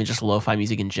hop and even just lo-fi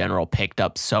music in general picked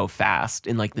up so fast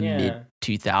in like the mid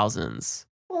 2000s.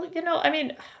 Well, you know, I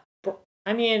mean,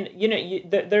 you know,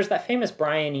 there's that famous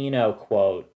Brian Eno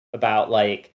quote about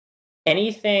like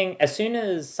anything, as soon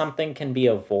as something can be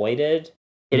avoided,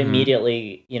 it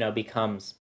immediately, you know,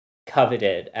 becomes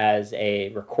coveted as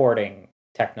a recording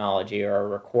technology or a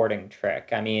recording trick.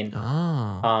 I mean,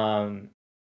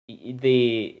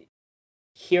 the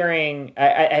hearing,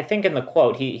 I think in the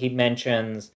quote he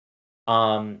mentions,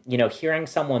 you know, hearing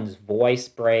someone's voice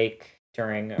break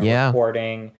during a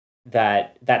recording,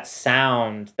 that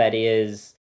sound that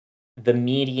is the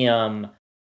medium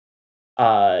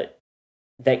that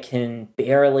can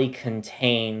barely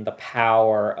contain the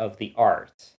power of the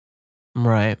art.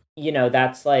 Right. You know,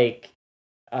 that's like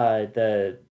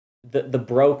the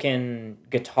broken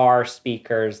guitar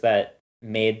speakers that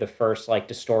made the first like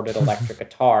distorted electric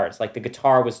guitars. Like the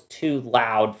guitar was too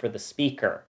loud for the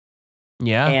speaker.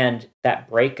 Yeah. And that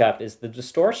breakup is the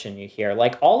distortion you hear.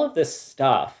 Like all of this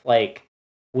stuff like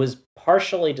was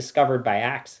partially discovered by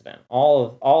accident.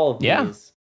 All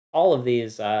of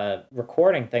these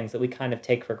recording things that we kind of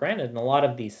take for granted, and a lot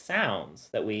of these sounds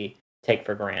that we take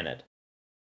for granted.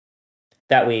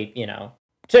 That we, you know,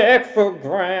 take for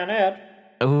granted.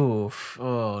 Oof.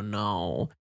 Oh no.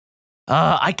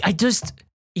 I just,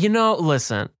 you know,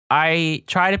 listen, I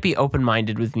try to be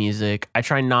open-minded with music. I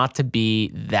try not to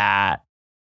be that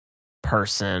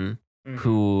person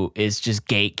who is just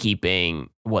gatekeeping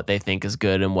what they think is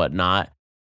good and what not.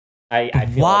 I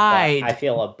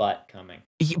feel a butt coming.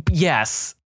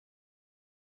 Yes.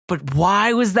 But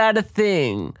why was that a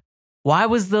thing? Why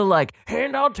was the like,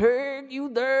 and I'll take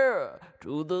you there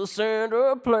to the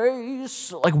center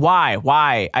place? Like,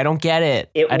 why? I don't get it.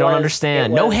 I don't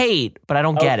understand. No hate, but I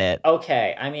don't get it.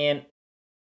 Okay. I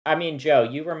mean, Joe,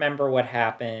 you remember what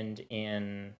happened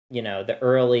in, you know, the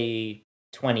early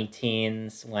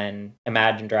 2010s when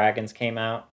Imagine Dragons came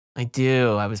out? I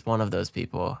do. I was one of those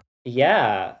people.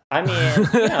 Yeah. I mean,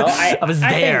 you know, I was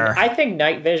there. I think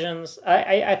Night Visions,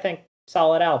 I think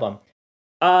solid album.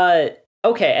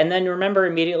 Okay, and then remember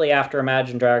immediately after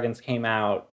Imagine Dragons came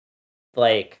out,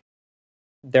 like,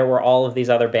 there were all of these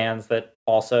other bands that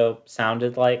also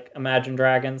sounded like Imagine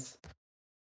Dragons.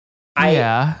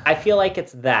 I feel like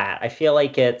it's that. I feel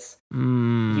like it's,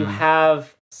 you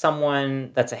have someone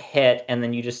that's a hit, and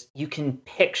then you can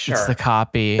picture it's the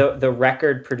copy. The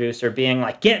record producer being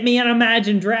like, get me an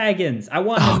Imagine Dragons. I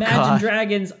want Imagine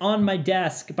Dragons on my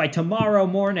desk by tomorrow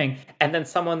morning. And then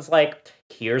someone's like,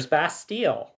 here's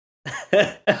Bastille.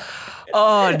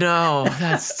 Oh no,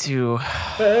 that's too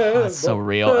that's so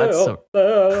real.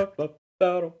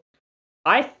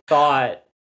 I thought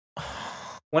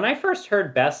when I first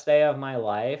heard Best Day of My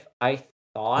Life, I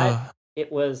thought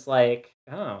it was like,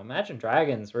 oh, Imagine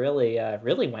Dragons really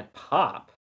went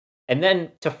pop. And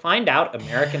then to find out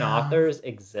American Authors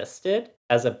existed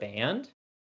as a band.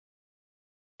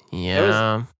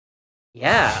 Yeah.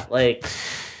 Like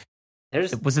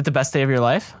was it the best day of your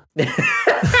life?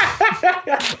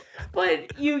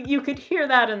 But you could hear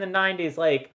that in the 90s,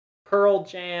 like Pearl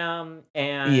Jam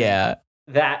and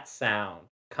that sound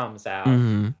comes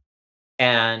out.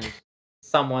 And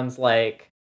someone's like,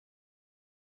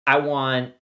 I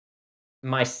want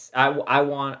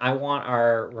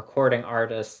our recording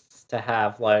artists to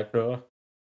have like you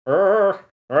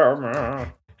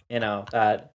know,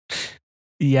 that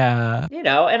Yeah.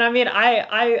 And I mean,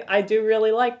 I do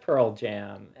really like Pearl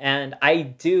Jam, and I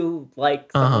do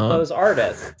like some of those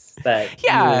artists that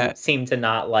you seem to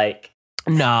not like.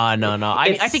 No.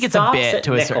 I think it's a bit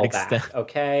to a certain extent.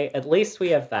 Okay, at least we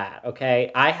have that.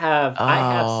 Okay, I have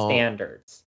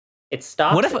standards. It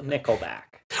stops at Nickelback.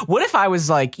 What if I was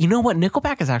like, you know what,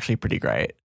 Nickelback is actually pretty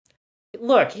great?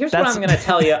 Look, here's what I'm going to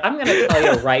tell you. I'm going to tell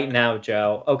you right now,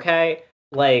 Joe. Okay,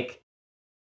 like,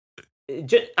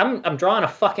 I'm drawing a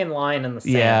fucking line in the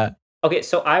sand. Yeah. Okay,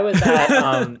 so I was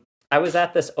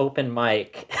at this open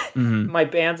mic. Mm-hmm. My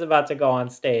band's about to go on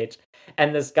stage,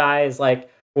 and this guy is like,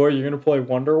 "Well, you're gonna play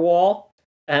Wonderwall?"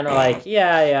 And I'm like,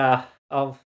 "Yeah,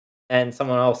 and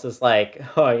someone else is like,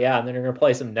 "Oh yeah," and then you're gonna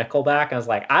play some Nickelback. And I was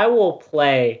like, "I will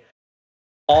play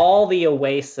all the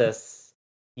Oasis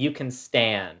you can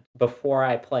stand before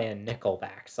I play a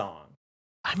Nickelback song."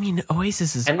 I mean,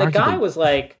 Oasis is. And the guy was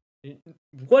like,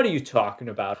 "What are you talking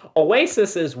about?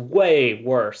 Oasis is way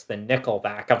worse than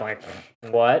Nickelback." I'm like,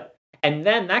 "What?" And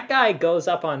then that guy goes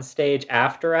up on stage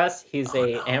after us. He's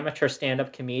amateur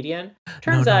stand-up comedian.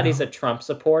 Turns out he's a Trump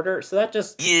supporter. So that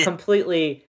just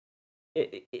completely.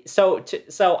 So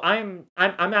I'm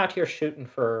out here shooting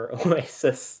for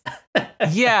Oasis.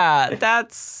 Yeah,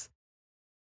 that's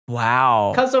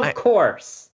wow. Because of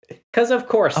course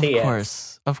he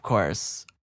is. Of course.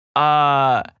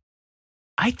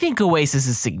 I think Oasis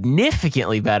is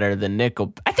significantly better than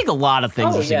Nickelback. I think a lot of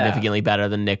things are significantly better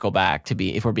than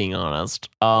Nickelback, if we're being honest.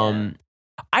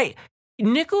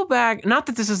 Nickelback, not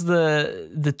that this is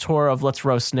the tour of Let's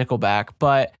Roast Nickelback,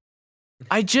 but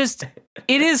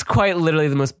it is quite literally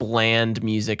the most bland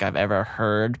music I've ever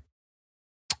heard.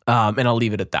 And I'll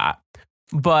leave it at that.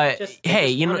 But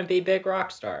they want to be big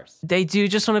rock stars. They do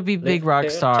just want to be big rock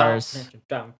stars.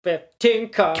 Can we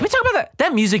talk about that?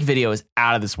 That music video is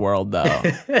out of this world, though.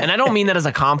 And I don't mean that as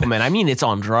a compliment. I mean, it's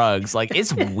on drugs. Like,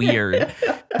 it's weird.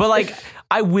 But, like,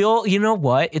 I will, you know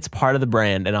what? It's part of the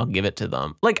brand, and I'll give it to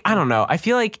them. Like, I don't know. I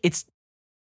feel like it's,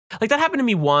 like, that happened to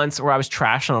me once where I was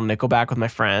trashing on Nickelback with my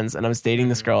friends, and I was dating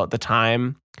this girl at the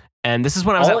time. And this is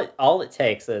when I was all it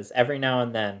takes is every now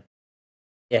and then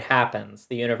it happens.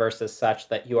 The universe is such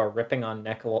that you are ripping on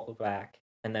Nickelback,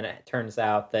 and then it turns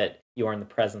out that you are in the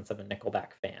presence of a Nickelback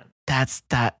fan.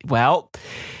 Well,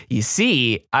 you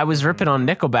see, I was ripping on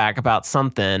Nickelback about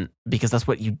something because that's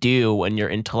what you do when you're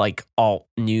into like alt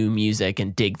new music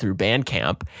and dig through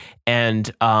Bandcamp. And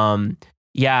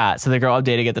so the girl I'm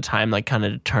dating at the time like kind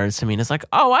of turns to me and is like,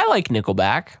 "Oh, I like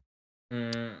Nickelback."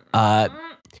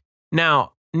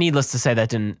 Now, needless to say, that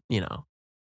didn't,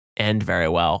 end very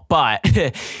well, but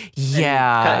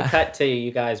yeah. Cut to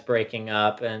you guys breaking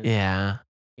up, and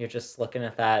you're just looking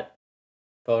at that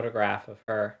photograph of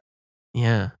her.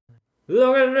 Yeah.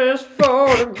 Look at this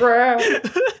photograph.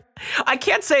 I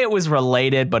can't say it was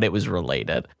related, but it was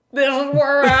related. This is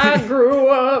where I grew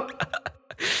up.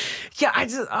 Yeah,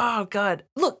 oh God.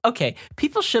 Look, okay,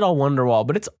 people shit on Wonderwall,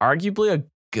 but it's arguably a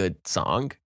good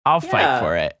song. I'll fight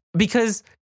for it. Because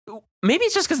maybe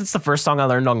it's just because it's the first song I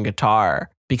learned on guitar.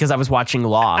 Because I was watching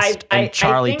Lost, and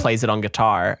Charlie plays it on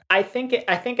guitar. I think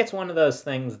it's one of those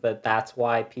things that's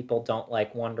why people don't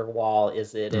like Wonderwall.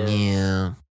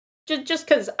 Yeah. Just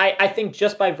because I think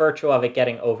just by virtue of it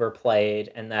getting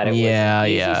overplayed, and that it was an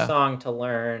easy song to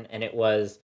learn, and it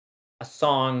was a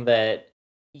song that,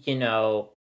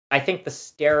 I think the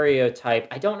stereotype,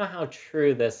 I don't know how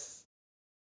true this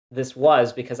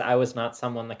was, because I was not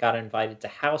someone that got invited to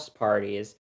house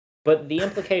parties, but the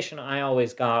implication I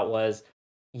always got was,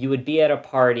 you would be at a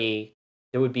party,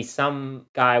 there would be some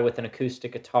guy with an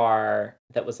acoustic guitar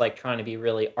that was like trying to be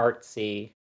really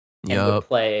artsy and would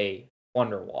play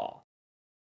Wonderwall.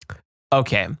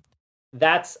 Okay.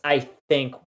 That's, I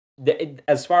think,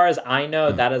 as far as I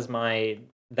know, that is my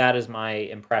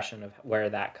impression of where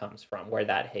that comes from, where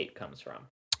that hate comes from.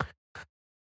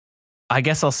 I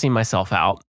guess I'll see myself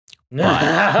out. No.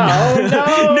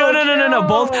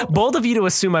 Bold of you to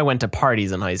assume I went to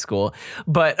parties in high school,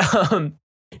 but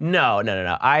no.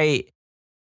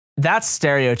 That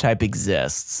stereotype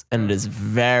exists, and it is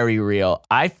very real.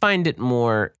 I find it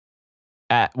more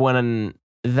when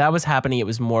that was happening, it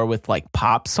was more with like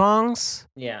pop songs.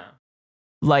 Yeah.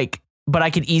 Like, but I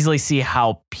could easily see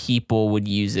how people would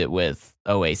use it with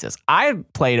Oasis. I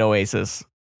played Oasis,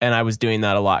 and I was doing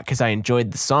that a lot because I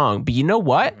enjoyed the song. But you know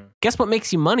what? Mm-hmm. Guess what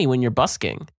makes you money when you're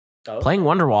busking? Playing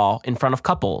Wonderwall in front of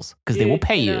couples, because they will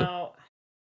pay you.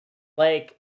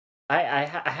 Like, I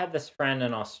had this friend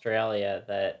in Australia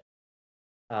that,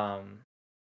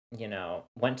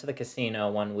 went to the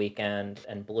casino one weekend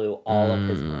and blew all of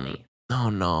his money. Oh,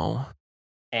 no.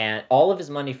 And all of his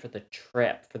money for the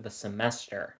trip, for the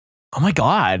semester. Oh, my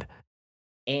God.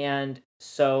 And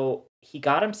So he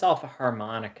got himself a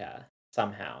harmonica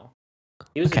somehow.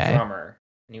 He was a Okay. drummer,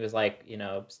 and he was like,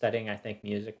 studying, I think,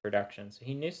 music production. So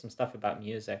he knew some stuff about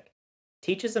music.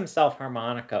 Teaches himself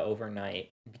harmonica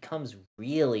overnight, and becomes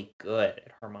really good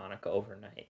at harmonica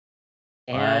overnight.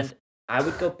 What? And I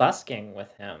would go busking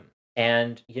with him.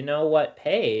 And you know what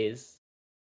pays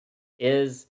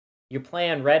is you're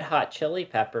playing Red Hot Chili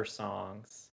Pepper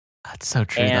songs, That's so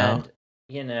true, though. and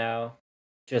you know,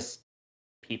 just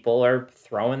people are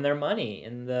throwing their money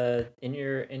in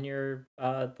your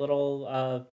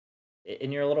little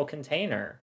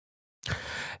container.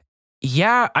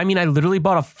 Yeah, I mean, I literally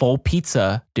bought a full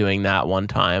pizza doing that one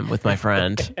time with my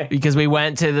friend because we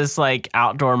went to this like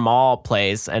outdoor mall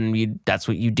place, and that's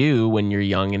what you do when you're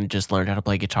young and just learned how to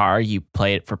play guitar. You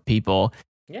play it for people.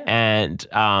 Yeah. And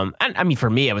I mean, for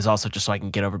me, it was also just so I can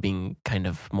get over being kind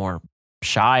of more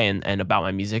shy and about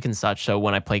my music and such. So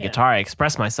when I play guitar, I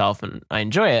express myself and I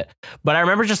enjoy it. But I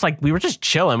remember just like we were just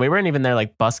chilling. We weren't even there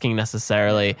like busking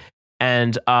necessarily.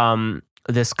 And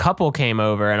this couple came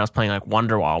over and I was playing like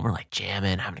Wonderwall. We're like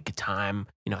jamming, having a good time.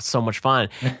 It's so much fun.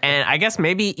 And I guess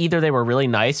maybe either they were really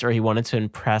nice or he wanted to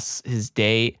impress his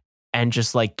date and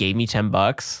just like gave me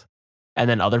 $10. And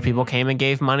then other people came and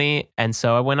gave money. And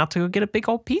so I went out to go get a big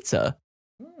old pizza.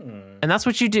 And that's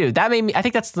what you do. That made me, I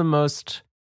think that's the most,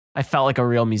 I felt like a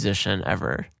real musician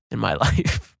ever in my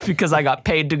life because I got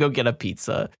paid to go get a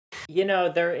pizza.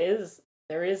 There is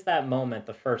that moment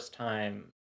the first time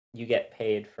you get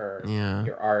paid for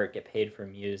your art, get paid for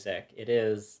music. It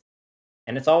is,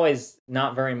 and it's always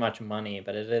not very much money,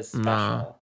 but it is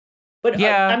special. But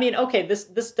yeah, I mean, okay,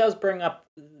 this does bring up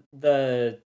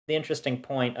the interesting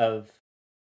point of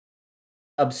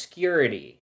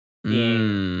obscurity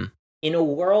being in a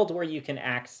world where you can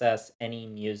access any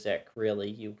music really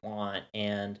you want,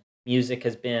 and music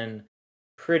has been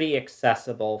pretty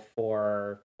accessible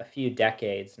for a few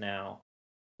decades now.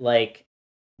 Like,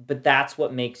 but that's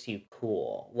what makes you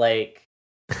cool. Like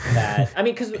that. I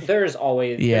mean, because there's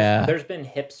always there's been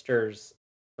hipsters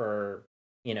for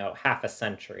half a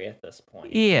century at this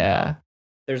point. Yeah.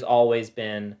 There's always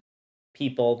been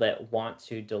people that want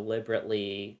to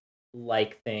deliberately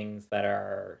like things that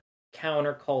are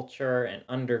counterculture and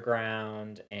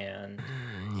underground, and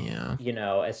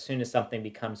as soon as something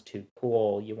becomes too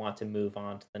cool, you want to move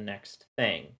on to the next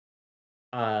thing.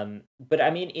 But I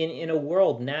mean, in a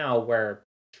world now where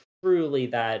truly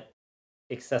that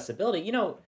accessibility,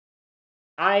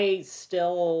 I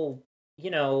still,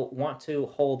 want to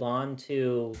hold on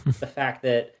to the fact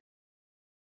that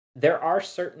there are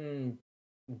certain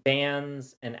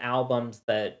bands and albums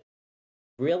that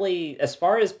really, as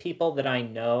far as people that I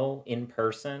know in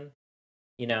person,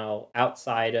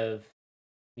 outside of,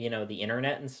 the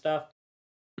internet and stuff,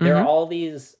 there are all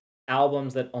these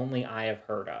albums that only I have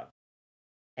heard of.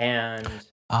 And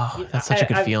that's such a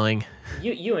good feeling.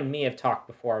 You and me have talked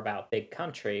before about Big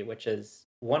Country, which is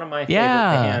one of my favorite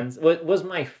bands. Was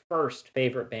my first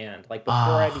favorite band. Like before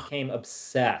I became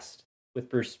obsessed with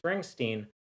Bruce Springsteen,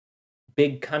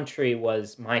 Big Country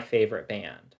was my favorite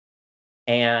band.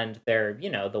 And they're,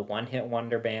 the one-hit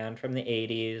wonder band from the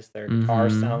 80s. Their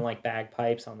guitars sound like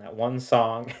bagpipes on that one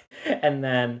song. And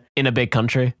then in a big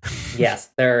country.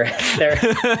 Yes, they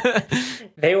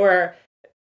were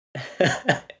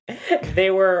they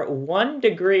were 1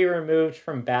 degree removed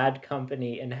from Bad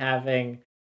Company in having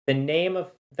the name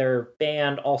of their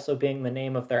band also being the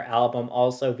name of their album,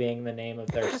 also being the name of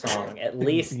their song. At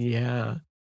least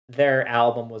their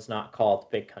album was not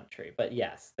called Big Country. But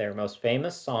yes, their most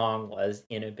famous song was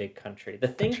In a Big Country. The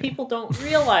thing people don't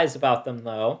realize about them,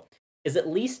 though, is at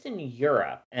least in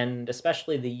Europe, and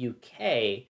especially the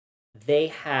UK, they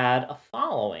had a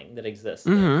following that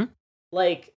existed.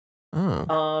 Like,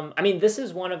 I mean, this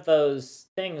is one of those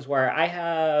things where I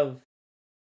have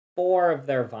 4 of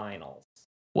their vinyls.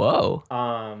 Whoa.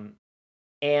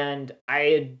 And I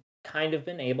had kind of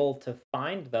been able to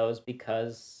find those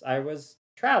because I was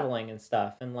traveling and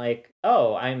stuff, and like,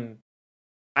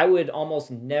 I would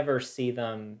almost never see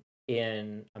them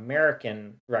in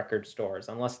American record stores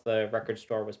unless the record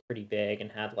store was pretty big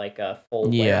and had like a full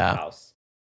warehouse.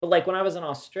 But like when I was in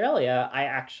Australia, I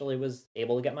actually was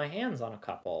able to get my hands on a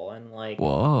couple, and like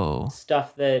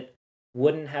stuff that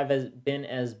wouldn't have been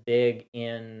as big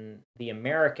in the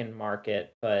American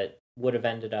market, but would have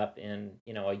ended up in,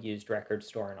 a used record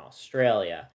store in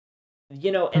Australia.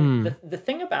 And the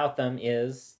thing about them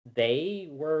is they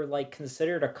were like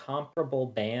considered a comparable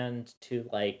band to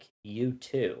like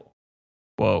U2.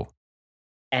 Whoa.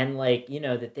 And like,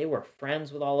 that they were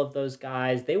friends with all of those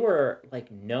guys. They were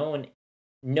like known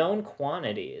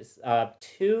quantities.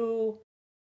 2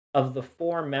 of the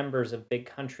 4 members of Big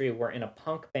Country were in a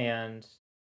punk band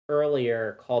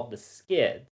earlier called the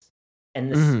Skids.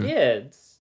 And the Mhm.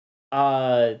 Skids,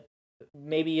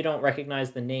 maybe you don't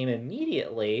recognize the name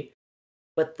immediately,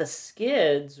 but the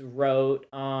Skids wrote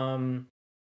uh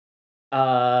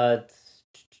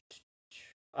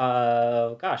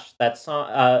gosh, that song,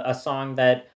 a song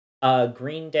that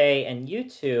Green Day and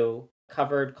U2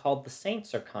 covered called "The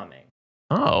Saints Are Coming,"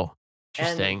 Oh,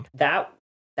 and interesting.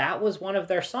 that was one of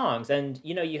their songs. And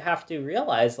you have to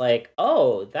realize, like,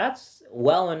 oh, that's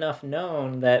well enough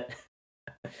known that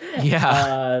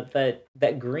Yeah.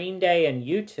 that Green Day and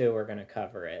U2 are going to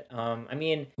cover it. I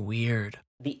mean, Weird.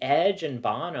 The Edge and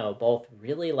Bono both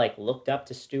really like looked up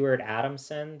to Stuart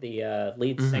Adamson, the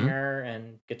lead Mhm. singer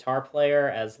and guitar player,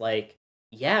 as like,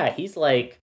 yeah, he's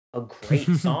like a great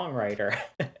songwriter.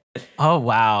 Oh,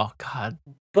 wow. God.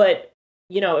 But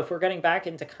if we're getting back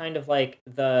into kind of like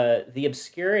the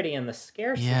obscurity and the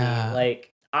scarcity, Yeah.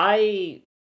 like I,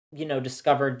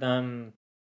 discovered them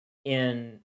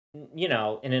in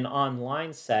in an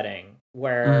online setting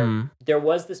where Mhm. there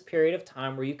was this period of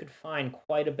time where you could find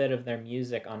quite a bit of their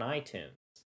music on iTunes.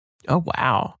 Oh,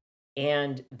 wow.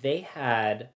 And they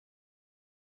had,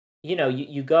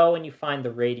 you go and you find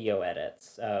the radio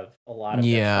edits of a lot of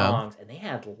their Yeah. songs, and they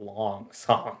had long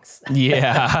songs.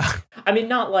 Yeah. I mean,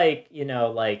 not like,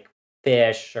 like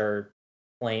Fish or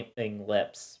Flaming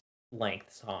Lips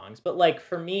length songs, but like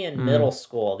for me in middle Mm.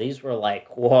 school, these were like,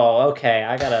 whoa, okay,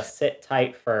 I gotta sit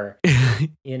tight for,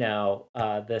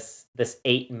 this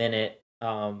 8 minute,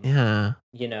 Yeah.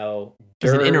 There's an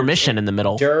dirge intermission in the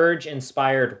middle. dirge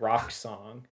inspired rock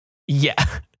song. Yeah.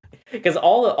 Because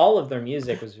all of their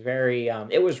music was very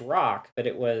it was rock, but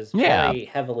it was Yeah. very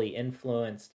heavily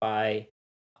influenced by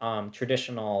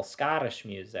traditional Scottish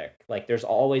music. Like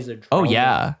Oh,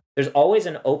 yeah. there's always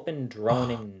an open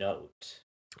droning note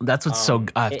That's what's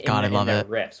God, I in love their it.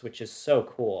 riffs, which is so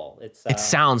cool. It's It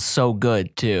sounds so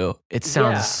good too. It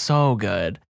sounds yeah. so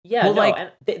good. Yeah, Well, no, like,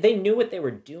 and they knew what they were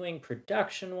doing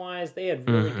production wise. They had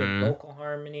really good mhm. vocal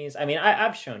harmonies. I mean,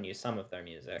 I've shown you some of their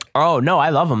music. Oh, no, I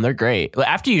love them. They're great. Like,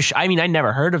 after you I mean, I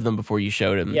never heard of them before you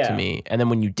showed them to Yeah. me. And then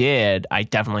when you did, I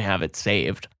definitely have it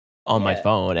saved on my Yeah.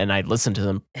 phone and I listen to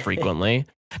them frequently.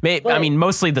 I But mean,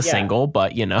 mostly the yeah. single,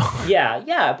 but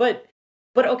Yeah,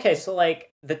 but okay, so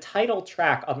like the title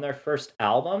track on their first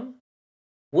album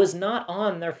was not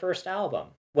on their first album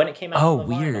when it came out Oh, on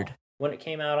the vinyl. weird. When it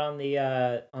came out on the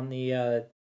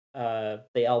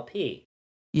LP.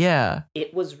 Yeah.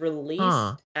 It was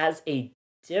released as a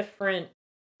different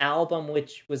album,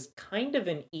 which was kind of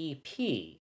an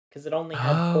EP because it only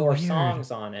had Oh, 4 weird.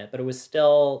 songs on it, but it was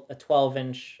still a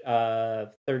 12-inch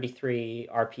 33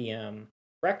 RPM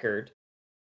record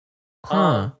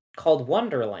called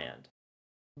Wonderland.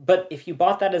 But if you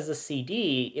bought that as a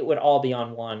CD, it would all be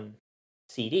on one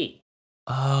CD.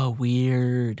 Oh,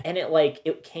 weird. And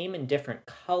it came in different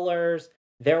colors.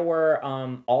 There were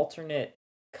alternate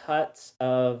cuts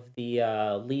of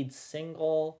the lead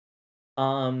single.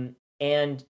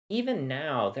 And even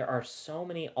now there are so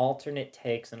many alternate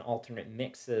takes and alternate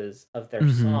mixes of their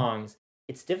Mhm. songs.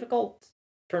 It's difficult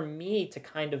for me to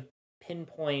kind of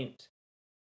pinpoint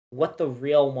what the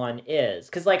real one is,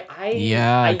 because like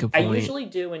Yeah, good I point. usually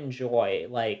do enjoy,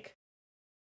 like,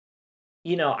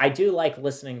 I do like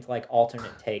listening to like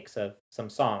alternate takes of some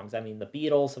songs. I mean, the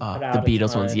Beatles have put The out a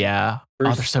Beatles ones, ton. yeah.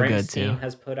 Bruce They're so good too. Springsteen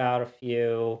has put out a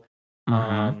few.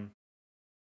 Mhm.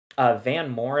 Van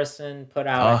Morrison put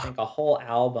out, I think, a whole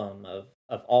album of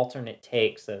alternate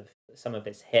takes of some of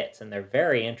his hits, and they're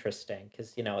very interesting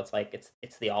because it's like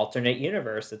it's the alternate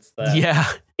universe. It's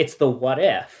the what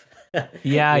if.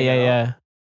 Yeah, you know?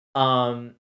 yeah.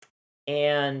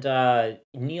 And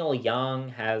Neil Young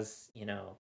has,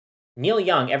 Neil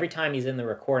Young, every time he's in the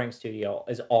recording studio,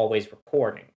 is always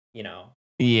recording,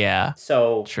 Yeah.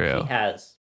 So True. he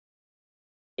has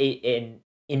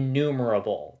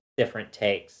innumerable different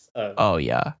takes of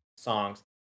songs.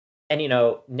 And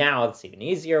now it's even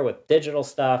easier with digital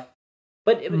stuff.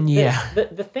 But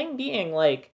the thing being,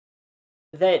 like,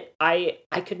 that I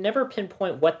could never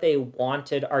pinpoint what they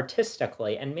wanted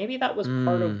artistically, and maybe that was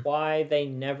part of why they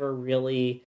never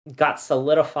really got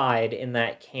solidified in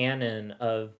that canon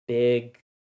of big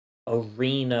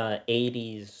arena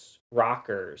 80s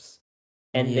rockers.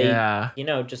 And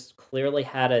they just clearly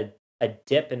had a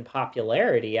dip in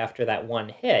popularity after that one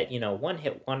hit. One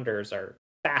hit wonders are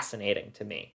fascinating to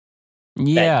me.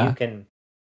 That you can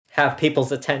have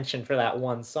people's attention for that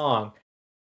one song.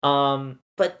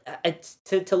 But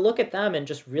to look at them and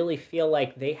just really feel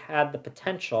like they had the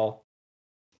potential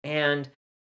and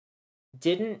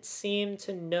didn't seem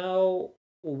to know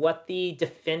what the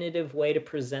definitive way to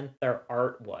present their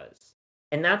art was.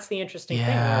 And that's the interesting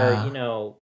thing where,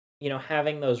 Yeah.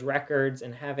 having those records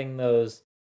and having those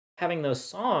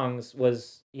songs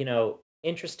was,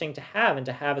 interesting to have and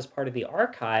to have as part of the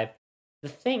archive. The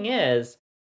thing is,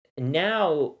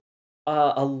 now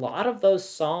a lot of those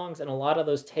songs and a lot of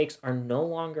those takes are no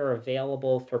longer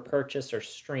available for purchase or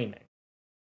streaming.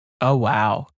 Oh,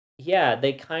 wow. Yeah,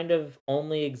 they kind of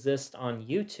only exist on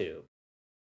YouTube.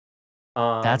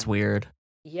 That's Um, weird.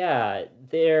 yeah,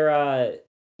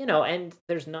 and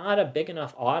there's not a big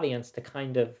enough audience to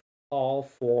kind of call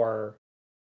for,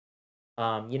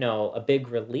 a big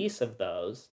release of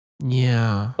those.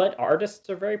 Yeah. But artists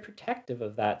are very protective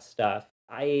of that stuff.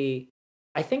 I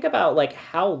think about like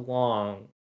how long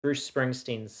Bruce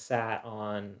Springsteen sat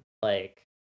on like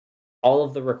all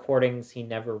of the recordings he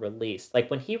never released. Like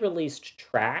when he released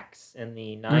Tracks in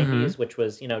the Mm-hmm. 90s, which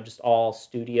was, just all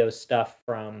studio stuff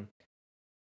from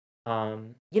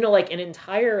like an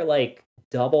entire like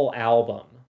double album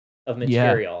of Yeah.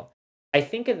 material. I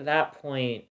think at that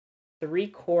point,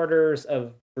 3/4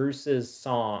 of Bruce's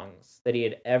songs that he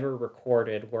had ever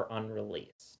recorded were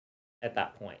unreleased at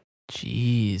that point.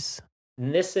 Jeez.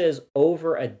 And this is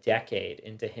over a decade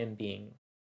into him being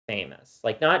famous.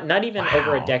 Like not even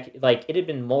over a Wow. decade, like it had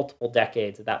been multiple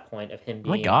decades at that point of him Oh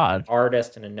my being an God.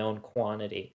 artist and a known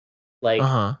quantity. Like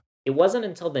Uh-huh. it wasn't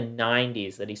until the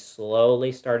 90s that he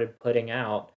slowly started putting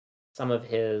out some of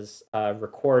his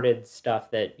recorded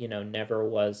stuff that,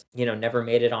 never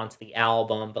made it onto the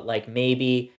album, but like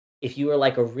maybe if you were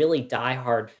like a really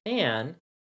diehard fan,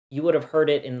 you would have heard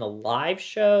it in the live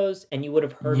shows and you would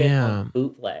have heard it on Yeah.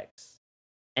 bootlegs.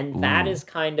 And that Ooh. is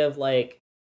kind of like,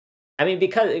 I mean,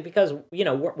 because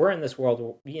we're in this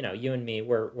world. You and me,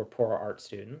 we're poor art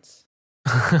students,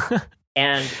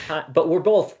 but we're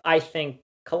both, I think,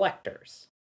 collectors.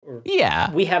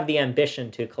 Yeah. We have the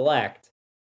ambition to collect,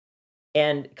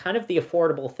 and kind of the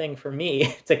affordable thing for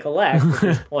me to collect at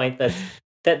this point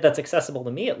that's accessible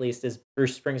to me at least is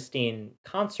Bruce Springsteen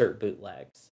concert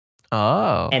bootlegs,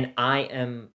 Oh. and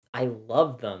I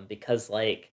love them because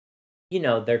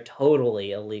they're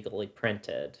totally illegally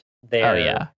printed. Oh They're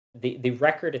yeah. the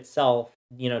record itself,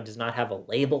 does not have a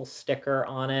label sticker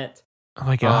on it. Oh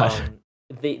my God. Um,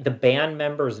 the band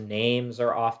members' names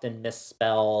are often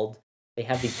misspelled. They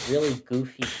have these really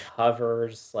goofy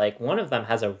covers. Like one of them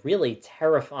has a really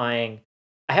terrifying.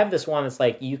 I have this one that's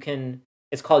like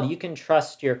It's called "You Can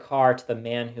Trust Your Car to the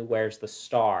Man Who Wears the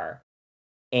Star,"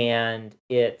 and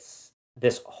it's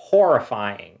this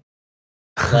horrifying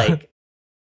like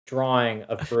drawing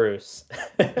of Bruce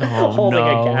Oh holding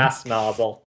a no. gas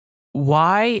nozzle.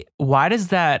 Why does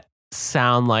that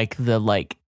sound like the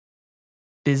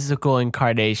physical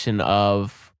incarnation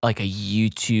of like a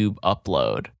YouTube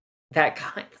upload?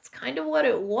 That's kind of what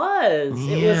it was.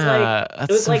 Yeah, It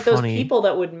that's was so like those funny. people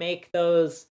that would make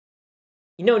those.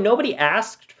 Nobody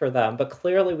asked for them, but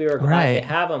clearly we were glad to Right.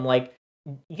 have them. Like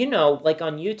like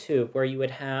on YouTube where you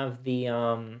would have the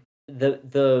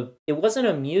it wasn't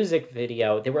a music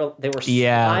video. They were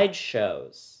Yeah.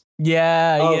 slideshows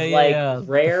Yeah, yeah, of yeah, like yeah. The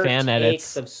rare fan takes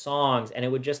edits. of songs, and it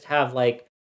would just have like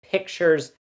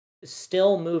pictures,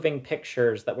 still moving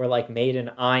pictures that were like made in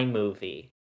iMovie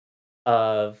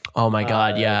of Oh my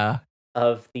God, uh yeah.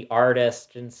 of the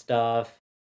artist and stuff.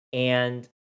 And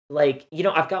like,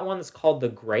 I've got one that's called The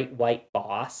Great White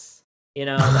Boss, that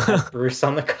has Bruce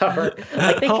on the cover.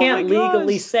 Like they Oh my can't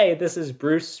legally gosh. say this is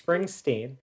Bruce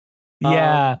Springsteen.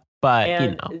 Yeah, Um but you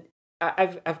and know.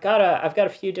 I've got a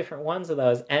few different ones of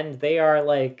those, and they are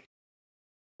like,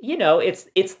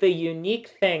 it's the unique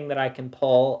thing that I can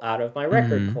pull out of my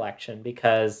record Mhm. collection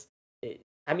because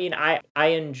I mean, I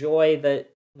enjoy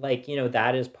that, like,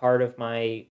 that is part of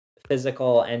my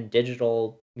physical and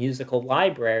digital musical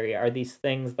library are these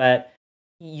things that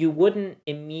you wouldn't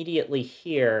immediately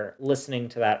hear listening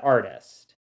to that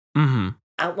artist. Mhm.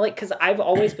 I like cuz I've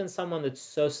always been someone that's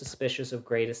so suspicious of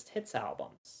greatest hits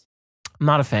albums. I'm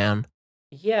not a fan.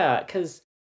 Yeah, cuz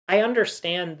I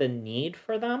understand the need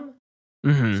for them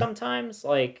Mhm. sometimes,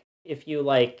 like if you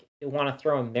like want to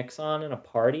throw a mix on in a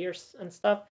party and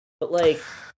stuff, but like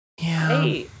Yeah.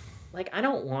 I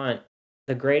don't want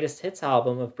the greatest hits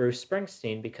album of Bruce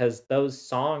Springsteen because those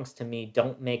songs to me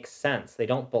don't make sense. They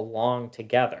don't belong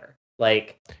together.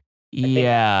 Like I think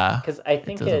Yeah. because I It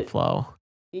think doesn't it flow.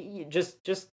 just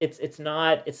it's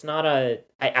not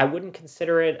I wouldn't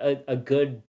consider it a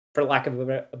good, for lack of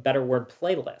a better word,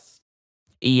 playlist.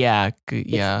 Yeah, It's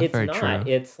yeah, it's very not.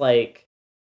 true. It's like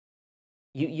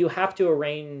you have to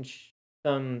arrange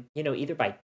them, either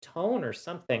by tone or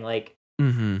something. Like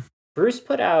Mhm. Bruce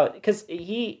put out because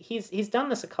he's done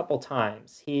this a couple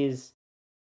times.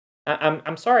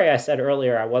 I'm sorry I said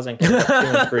earlier I wasn't going to get too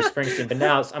into Bruce Springsteen, but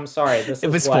now I'm sorry. It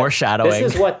was foreshadowing.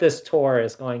 This is what this tour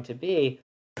is going to be.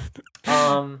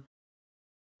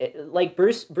 Like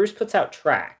Bruce puts out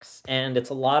tracks, and it's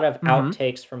a lot of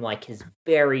outtakes from like his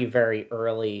very, very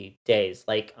early days.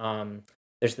 Like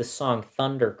there's this song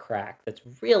Thundercrack that's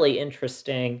really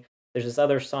interesting. There's this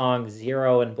other song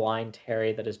Zero and Blind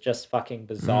Terry that is just fucking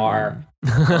bizarre.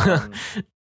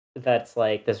 That's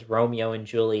like this Romeo and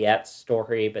Juliet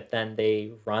story, but then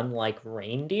they run like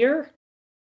reindeer.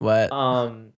 What?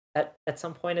 At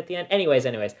some point at the end. Anyways.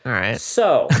 All right.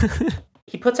 So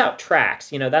he puts out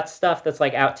tracks. You know, that's stuff that's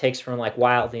like outtakes from like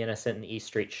Wildly Innocent and E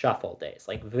Street Shuffle days,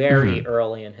 like very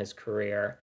early in his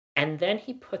career. And then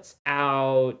he puts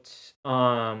out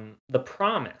The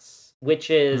Promise, which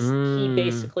is he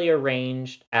basically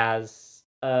arranged as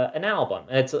an album.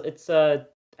 It's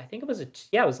I think it was it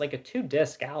was like a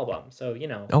 2-disc album. So, you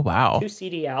know, oh wow, 2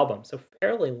 CD album, so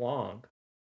fairly long.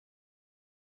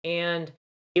 And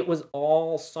it was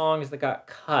all songs that got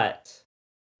cut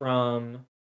from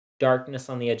Darkness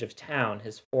on the Edge of Town,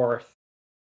 his 4th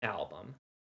album.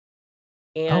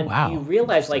 And you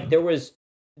realize like there was,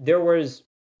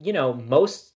 you know,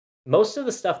 most of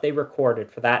the stuff they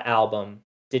recorded for that album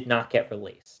did not get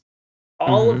released.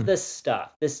 All of this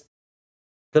stuff,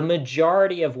 the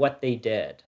majority of what they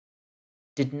did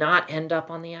not end up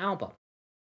on the album.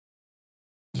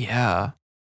 Yeah.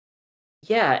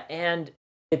 Yeah, and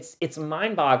it's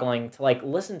mind-boggling to like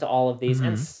listen to all of these,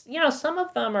 and you know, some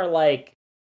of them are like,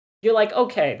 you're like,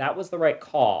 okay, that was the right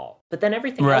call, but then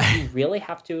everything else you really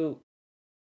have to,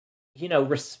 you know,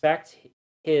 respect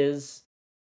his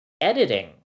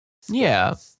editing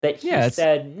skills, that he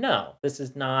said, no, this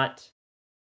is not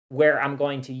where I'm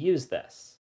going to use this.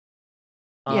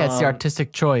 Yeah, it's the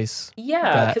artistic choice.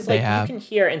 Yeah, because like you can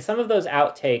hear in some of those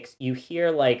outtakes, you hear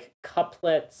like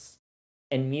couplets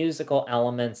and musical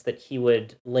elements that he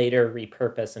would later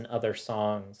repurpose in other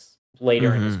songs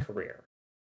later in his career.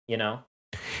 You know?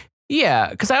 Yeah,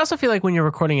 because I also feel like when you're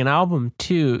recording an album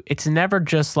too, it's never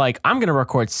just like, I'm going to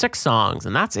record 6 songs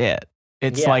and that's it.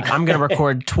 It's like, I'm going to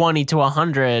record 20 to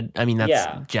 100. I mean,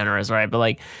 that's generous, right? But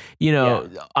like, you know,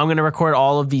 I'm going to record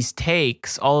all of these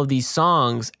takes, all of these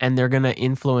songs, and they're going to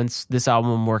influence this album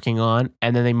I'm working on.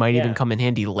 And then they might even come in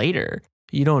handy later.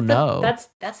 You don't know.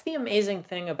 That's the amazing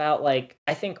thing about like,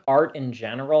 I think art in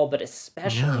general, but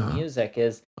especially music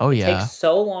is it takes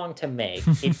so long to make.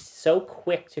 It's so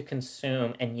quick to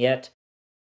consume. And yet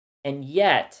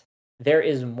there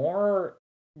is more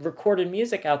recorded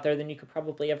music out there than you could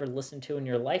probably ever listen to in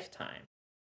your lifetime.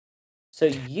 So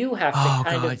you have to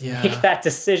kind of make that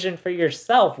decision for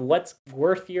yourself. What's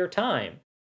worth your time?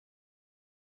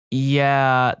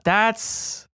 Yeah,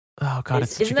 that's... Oh God,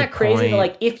 it's such isn't a that good crazy? point.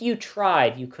 Like, if you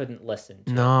tried, you couldn't listen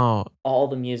to all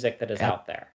the music that is out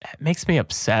there. It makes me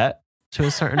upset to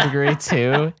a certain degree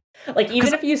too. Like,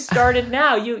 even if you started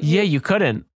now, you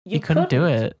couldn't. You couldn't do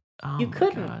it. Oh, you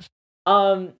couldn't. Gosh.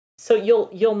 So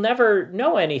you'll never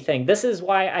know anything. This is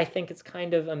why I think it's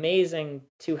kind of amazing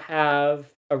to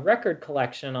have a record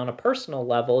collection on a personal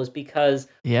level, is because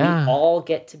we all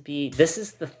get to be, this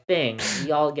is the thing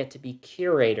we all get to be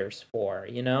curators for,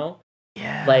 you know?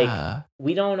 Yeah. Like,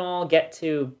 we don't all get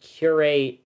to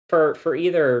curate for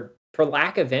either for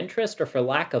lack of interest or for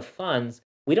lack of funds.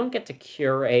 We don't get to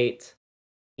curate,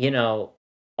 you know,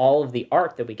 all of the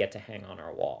art that we get to hang on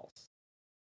our walls.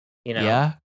 You know?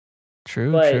 Yeah.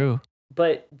 True.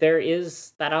 But there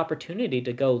is that opportunity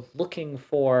to go looking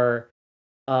for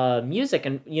music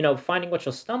and, you know, finding what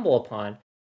you'll stumble upon.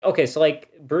 Okay, so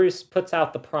like Bruce puts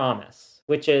out The Promise,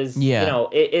 which is, you know,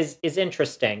 is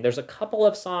interesting. There's a couple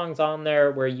of songs on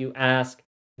there where you ask,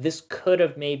 this could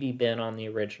have maybe been on the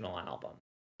original album.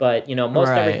 But, you know, most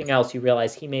everything else, you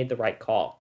realize he made the right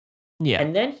call. Yeah.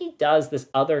 And then he does this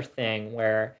other thing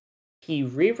where he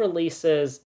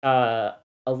re-releases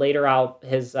later out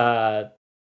his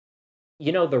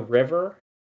you know, The River,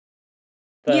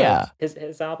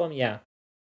 his album.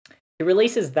 He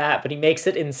releases that, but he makes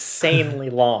it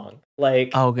insanely long.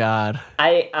 Like, oh God,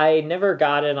 I never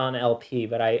got it on LP,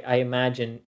 but I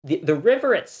imagine the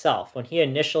River itself, when he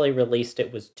initially released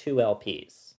it, was 2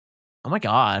 LPs. Oh my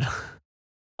God.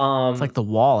 It's like The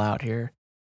Wall out here.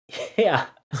 Yeah.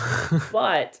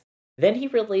 But then he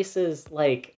releases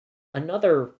like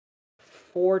another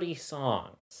 40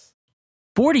 songs.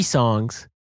 40 songs?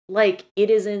 Like, it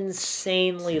is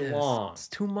insanely long. It's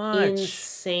too much.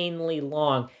 Insanely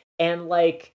long. And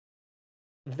like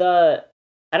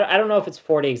I don't know if it's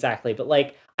 40 exactly, but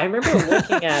like I remember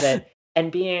looking at it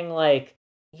and being like,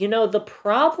 you know, the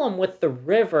problem with The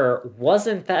River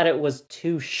wasn't that it was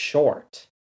too short.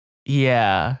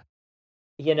 Yeah.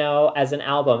 as an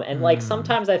album. And like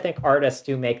sometimes I think artists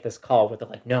do make this call where they're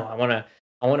like, no, I want to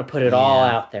put it all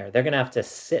out there. They're gonna have to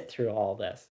sit through all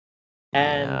this.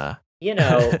 And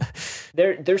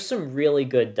there's some really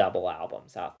good double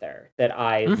albums out there that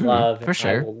I love and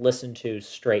I will listen to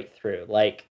straight through.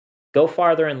 Like Go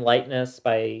Farther in Lightness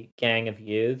by Gang of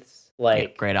Youths.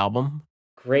 Like great album.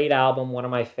 Great album, one of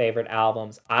my favorite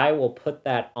albums. I will put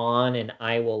that on and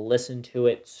I will listen to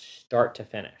it start to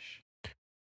finish.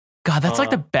 God, that's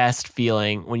like the best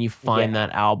feeling when you find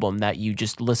that album that you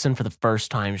just listen for the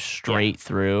first time straight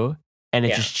through and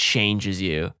it just changes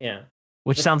you. Yeah.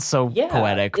 Which sounds so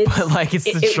poetic, but like it's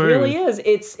the truth. It really is.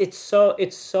 It's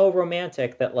so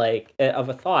romantic that like of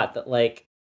a thought that like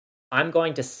I'm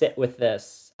going to sit with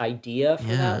this idea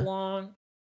for that long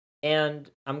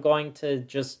and I'm going to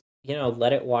just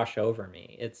let it wash over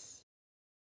me.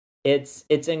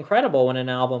 It's incredible when an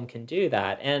album can do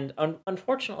that. And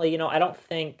unfortunately, I don't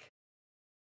think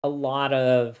a lot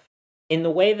of, in the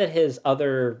way that his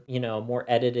other, more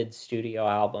edited studio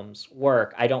albums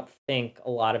work, I don't think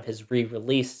a lot of his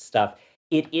re-released stuff,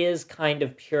 it is kind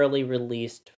of purely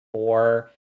released for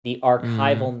the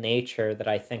archival nature that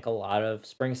I think a lot of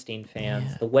Springsteen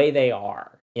fans, the way they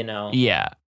are, Yeah.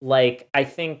 Like, I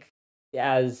think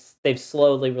as they've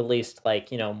slowly released like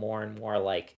more and more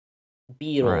like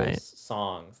Beatles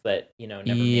songs that never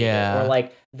made it, or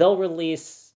like they'll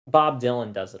release, Bob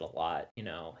Dylan does it a lot,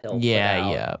 he'll put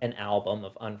out an album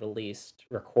of unreleased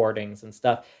recordings and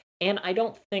stuff, and I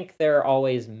don't think they're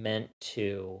always meant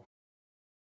to,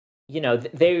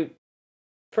 they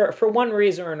for one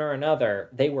reason or another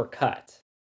they were cut.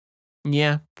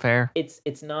 Yeah, fair. It's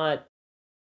not,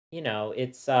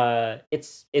 it's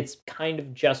kind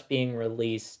of just being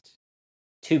released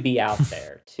to be out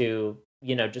there, to,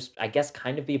 just, I guess,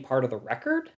 kind of be part of the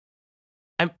record.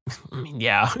 I mean,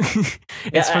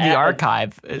 it's for the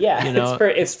archive.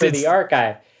 It's for the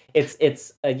archive.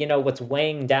 It's what's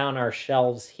weighing down our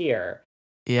shelves here.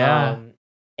 Yeah.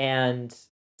 And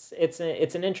it's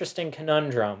an interesting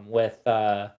conundrum with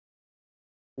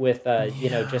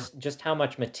just how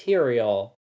much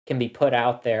material can be put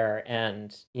out there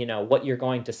and what you're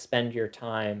going to spend your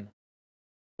time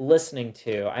listening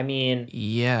to. I mean,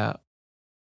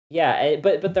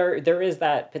 but there is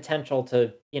that potential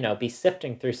to be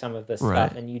sifting through some of this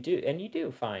stuff, and you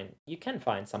can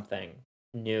find something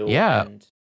new and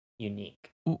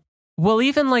unique. Well,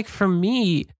 even like for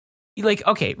me, like,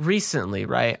 okay, recently,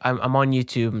 right? I'm on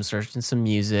YouTube, I'm searching some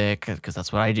music because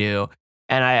that's what I do,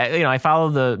 and I follow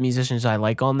the musicians I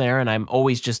like on there, and I'm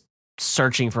always just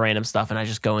searching for random stuff, and I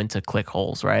just go into click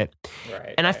holes, right?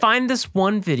 And I find this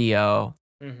one video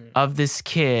of this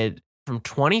kid from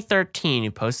 2013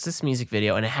 who posts this music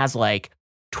video, and it has like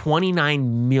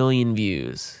 29 million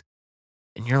views.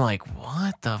 And you're like,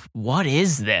 what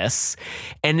is this?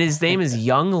 And his name is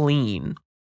Young Lean.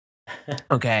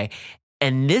 Okay.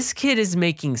 And this kid is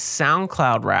making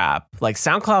SoundCloud rap, like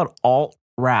SoundCloud alt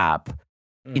rap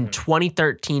in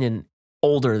 2013 and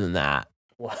older than that.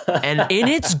 and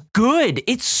it's good.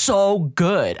 It's so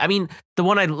good. I mean, the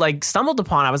one I like stumbled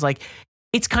upon, I was like,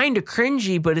 it's kind of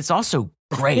cringy, but it's also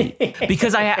great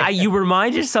because you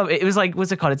remind yourself. It was like,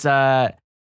 what's it called? It's oh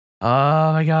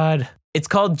my god, it's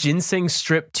called Ginseng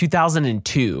Strip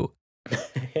 2002.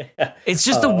 It's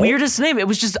just the weirdest name. It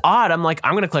was just odd. I'm like,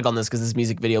 I'm gonna click on this because this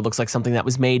music video looks like something that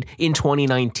was made in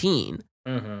 2019.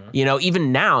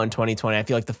 Even now in 2020, I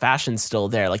feel like the fashion's still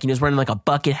there. Like, he's wearing like a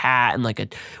bucket hat and like a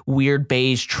weird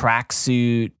beige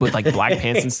tracksuit with like black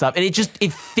pants and stuff. And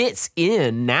it fits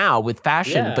in now with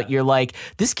fashion. Yeah. But you're like,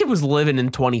 this kid was living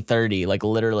in 2030, like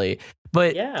literally.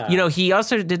 But, he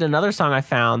also did another song I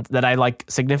found that I like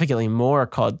significantly more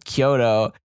called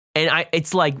Kyoto. And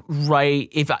it's like,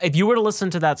 if you were to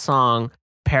listen to that song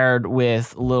paired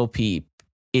with Lil Peep,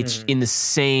 it's in the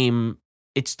same,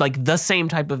 it's like the same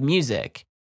type of music.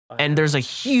 Wow. And there's a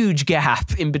huge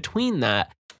gap in between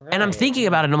that. Right. And I'm thinking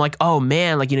about it and I'm like, oh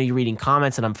man, like, you're reading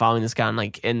comments and I'm following this guy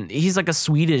and he's like a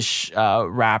Swedish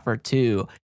rapper too.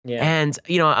 Yeah. And,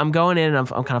 I'm going in and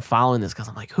I'm kind of following this because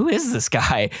I'm like, who is this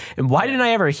guy? And why didn't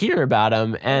I ever hear about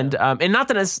him? And not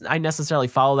that I necessarily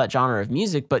follow that genre of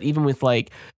music, but even with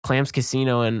like Clams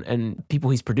Casino and people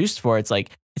he's produced for, it's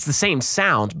like, it's the same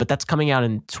sound, but that's coming out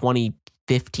in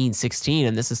 2015, 16,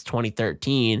 and this is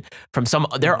 2013 from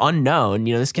they're unknown.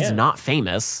 This kid's not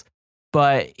famous,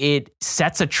 but it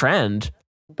sets a trend.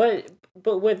 But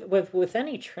with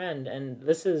any trend, and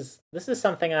this is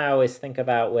something I always think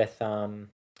about with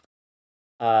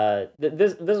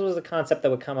this was a concept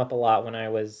that would come up a lot when I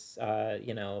was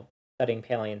studying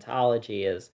paleontology,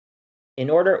 is in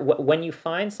order when you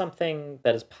find something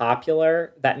that is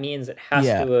popular, that means it has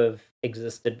to have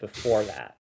existed before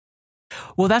that.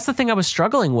 Well, that's the thing I was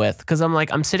struggling with, because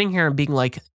I'm sitting here and being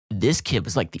like, this kid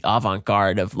was like the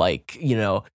avant-garde of like,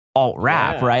 alt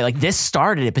rap, right? Like this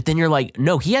started it, but then you're like,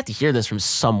 no, he had to hear this from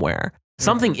somewhere.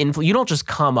 Something you don't just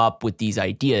come up with these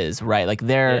ideas, right? Like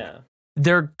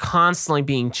they're constantly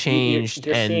being changed.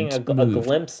 You're and seeing a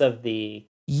glimpse of the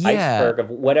iceberg of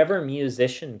whatever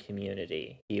musician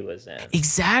community he was in.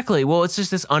 Exactly. Well, it's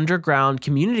just this underground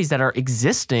communities that are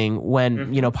existing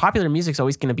when, popular music's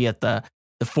always going to be at the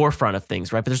forefront of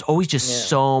things, right? But there's always just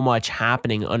so much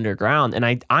happening underground.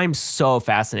 And I'm so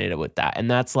fascinated with that. And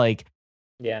that's like,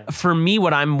 for me,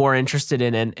 what I'm more interested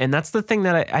in. And that's the thing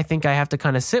that I think I have to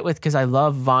kind of sit with, because I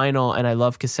love vinyl and I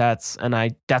love cassettes,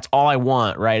 and that's all I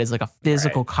want, right? Is like a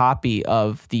physical copy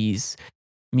of these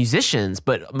musicians.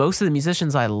 But most of the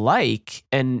musicians I like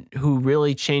and who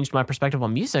really changed my perspective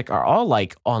on music are all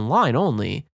like online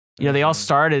only. They all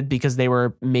started because they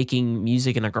were making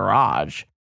music in a garage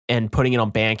and putting it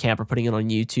on Bandcamp or putting it on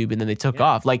YouTube, and then they took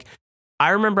off. Like, I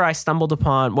remember I stumbled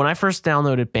upon, when I first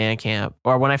downloaded Bandcamp,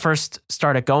 or when I first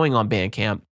started going on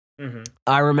Bandcamp,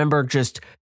 I remember just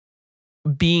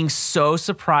being so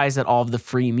surprised at all of the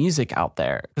free music out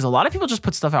there. Because a lot of people just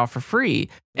put stuff out for free,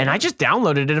 and I just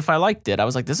downloaded it if I liked it. I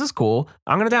was like, this is cool,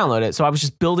 I'm going to download it. So I was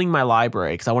just building my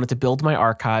library, because I wanted to build my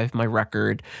archive, my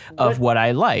record of what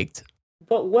I liked.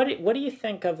 But what do you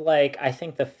think of, like, I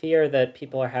think the fear that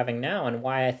people are having now, and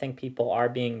why I think people are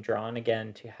being drawn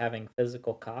again to having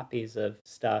physical copies of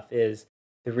stuff, is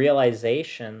the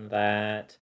realization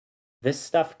that this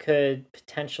stuff could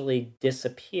potentially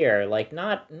disappear. Like,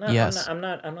 I'm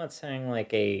not saying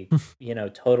like a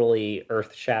totally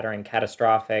earth-shattering,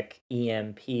 catastrophic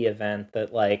EMP event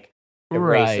that like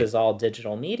erases all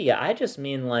digital media. I just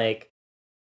mean like,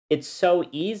 it's so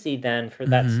easy then for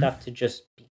that stuff to just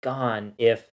be gone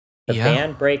if the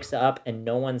band breaks up and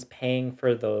no one's paying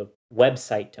for the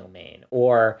website domain,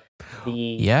 or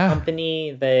the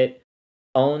company that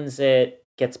owns it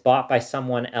gets bought by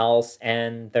someone else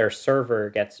and their server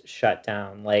gets shut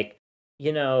down. Like,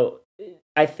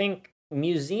 I think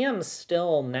museums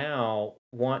still now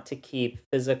want to keep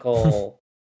physical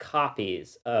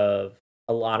copies of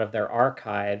a lot of their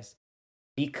archives,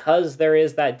 because there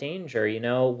is that danger,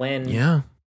 when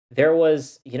there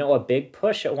was, a big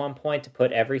push at one point to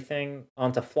put everything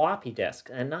onto floppy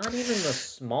disks, and not even the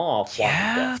small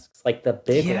floppy disks, like the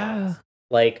big ones.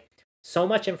 Like, so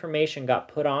much information got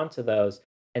put onto those,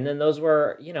 and then those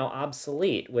were,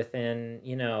 obsolete within,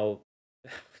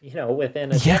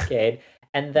 within a decade.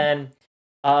 And then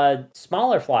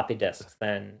smaller floppy disks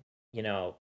then,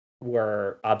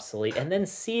 were obsolete. And then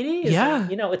CDs,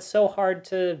 and, it's so hard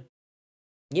to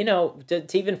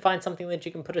even find something that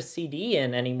you can put a CD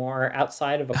in anymore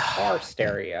outside of a car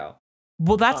stereo.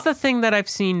 Well, that's the thing that I've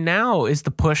seen now, is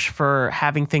the push for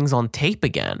having things on tape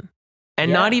again.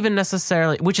 And not even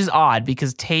necessarily, which is odd,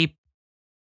 because tape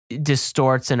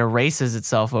distorts and erases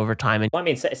itself over time. Well, I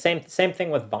mean, same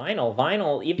thing with vinyl.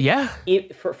 Vinyl,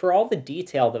 even for all the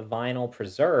detail that vinyl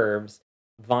preserves,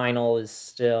 vinyl is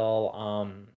still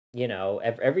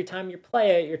every time you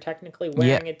play it, you're technically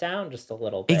wearing it down just a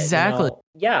little bit. Exactly.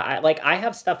 I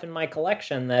have stuff in my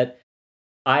collection that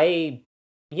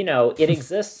it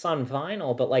exists on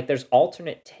vinyl, but like there's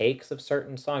alternate takes of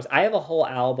certain songs. I have a whole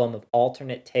album of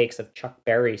alternate takes of Chuck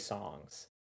Berry songs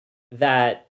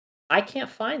that I can't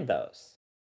find those.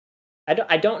 I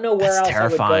don't know where else I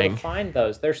would go to find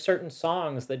those. There's certain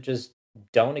songs that just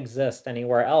don't exist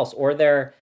anywhere else, or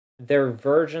they're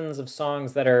versions of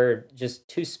songs that are just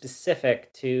too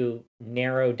specific to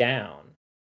narrow down.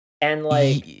 And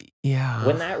like,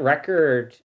 when that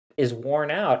record is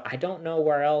worn out, I don't know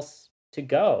where else to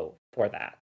go for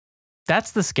that.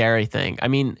 That's the scary thing. I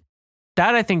mean,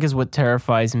 that I think is what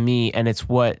terrifies me, and it's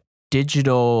what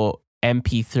digital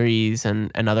MP3s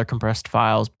and other compressed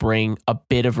files bring a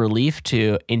bit of relief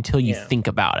to, until you think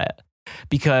about it.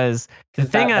 Because the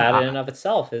thing that in and of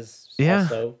itself is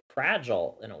also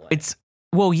fragile in a way. It's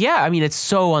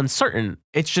so uncertain.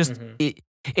 It's just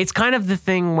it's kind of the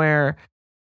thing where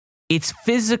it's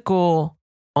physical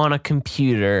on a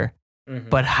computer,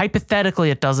 but hypothetically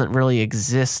it doesn't really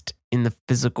exist in the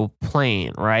physical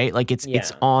plane, right? Like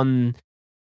it's on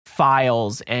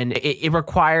files, and it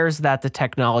requires that the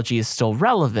technology is still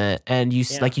relevant. And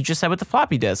like you just said with the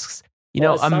floppy disks,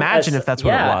 imagine if that's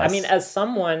what it was. I mean, as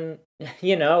someone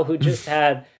who just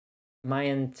had my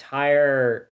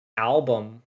entire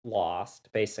album lost,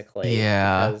 basically,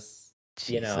 because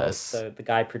the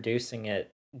guy producing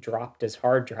it dropped his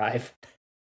hard drive.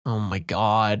 Oh my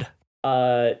god.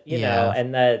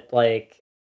 And that, like,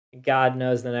 God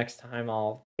knows the next time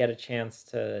I'll get a chance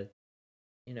to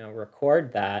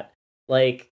record that.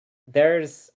 Like,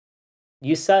 there's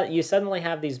you suddenly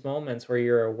have these moments where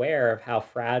you're aware of how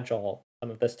fragile some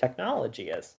of this technology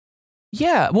is.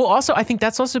 Yeah. Well, also, I think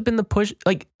that's also been the push.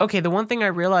 Like, okay, the one thing I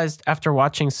realized after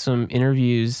watching some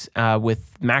interviews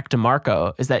with Mac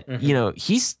DeMarco is that,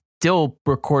 he still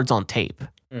records on tape.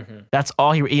 That's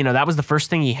all that was the first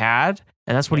thing he had,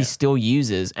 and that's what he still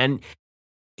uses. And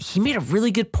he made a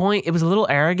really good point. It was a little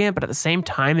arrogant, but at the same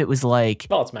time, it was like...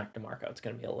 Well, it's Mac DeMarco. It's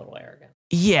going to be a little arrogant.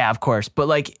 Yeah, of course. But,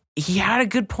 like, he had a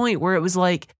good point where it was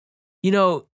like,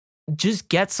 just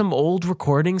get some old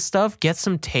recording stuff, get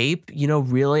some tape,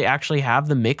 really actually have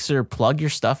the mixer plug your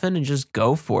stuff in and just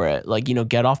go for it. Like,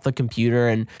 get off the computer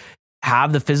and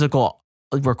have the physical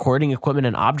recording equipment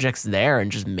and objects there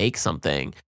and just make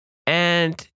something.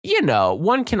 And,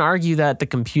 one can argue that the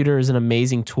computer is an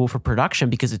amazing tool for production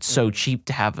because it's so cheap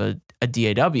to have a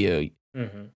DAW.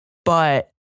 But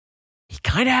he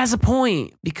kind of has a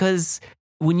point, because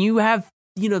when you have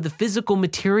the physical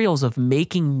materials of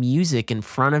making music in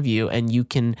front of you and you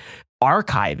can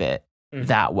archive it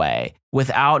that way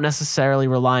without necessarily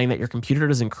relying that your computer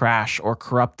doesn't crash or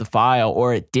corrupt the file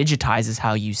or it digitizes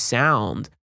how you sound,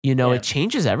 it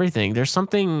changes everything. There's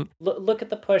something... Look at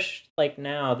the push like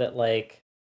now that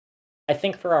I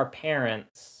think for our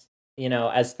parents,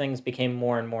 as things became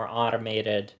more and more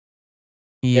automated,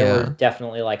 there were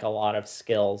definitely a lot of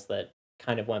skills that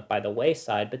kind of went by the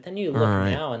wayside. But then you look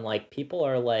now and people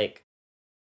are like,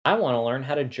 I want to learn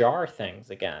how to jar things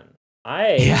again.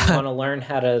 I want to learn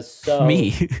how to sew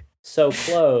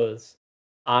clothes.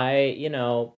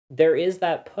 There is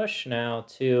that push now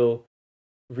to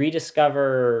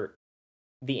rediscover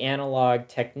the analog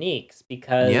techniques,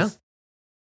 because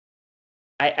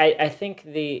I think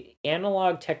the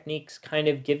analog techniques kind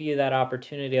of give you that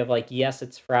opportunity of yes,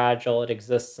 it's fragile, it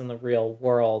exists in the real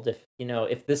world.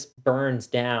 If this burns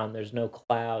down, there's no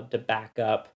cloud to back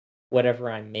up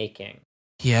whatever I'm making.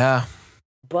 Yeah.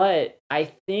 But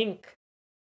I think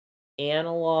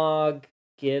analog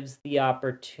gives the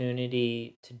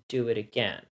opportunity to do it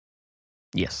again.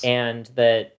 Yes. And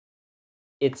that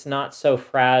it's not so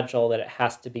fragile that it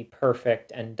has to be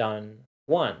perfect and done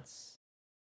once.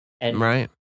 And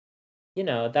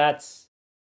that's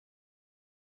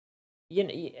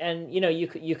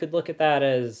you could look at that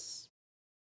as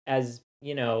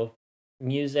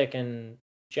music in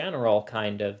general,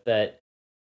 kind of, that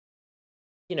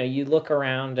you look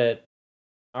around at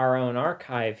our own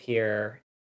archive here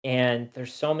and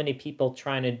there's so many people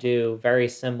trying to do very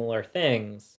similar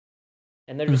things,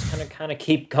 and they're just gonna kind of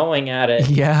keep going at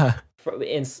it.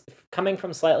 Coming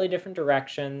from slightly different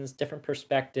directions, different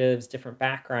perspectives, different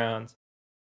backgrounds.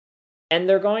 And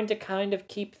they're going to kind of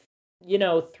keep,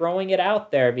 throwing it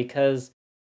out there, because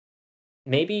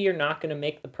maybe you're not going to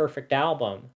make the perfect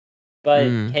album, but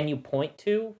can you point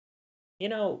to,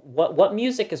 what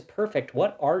music is perfect?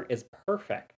 What art is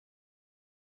perfect?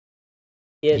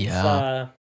 It's,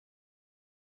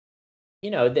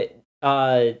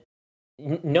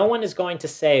 no one is going to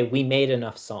say we made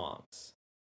enough songs.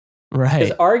 Right.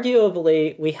 Because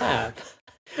arguably we have,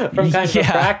 from kind of a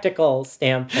practical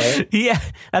standpoint.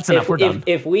 That's enough. We're done.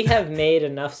 If we have made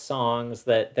enough songs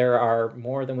that there are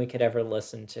more than we could ever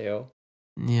listen to,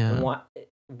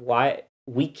 why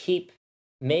we keep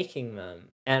making them,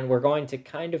 and we're going to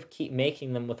kind of keep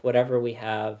making them with whatever we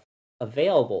have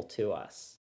available to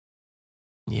us.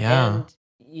 Yeah. And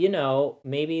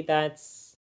maybe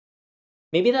that's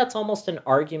almost an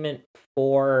argument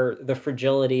for the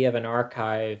fragility of an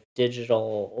archive,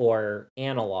 digital or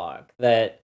analog,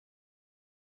 that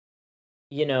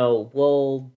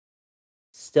we'll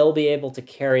still be able to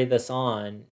carry this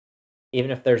on even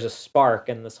if there's a spark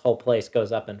and this whole place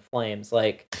goes up in flames.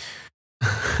 Let's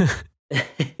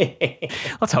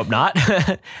hope not.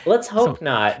 Let's hope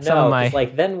not. No,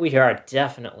 because then we are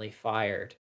definitely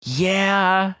fired.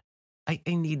 Yeah, I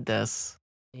need this.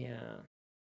 Yeah.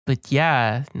 But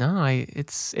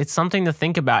it's something to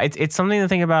think about. It's something to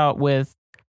think about with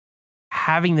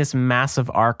having this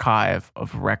massive archive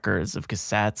of records, of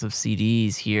cassettes, of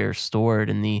CDs here stored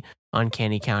in the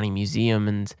Uncanny County Museum,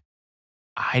 and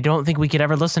I don't think we could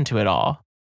ever listen to it all.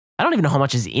 I don't even know how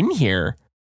much is in here.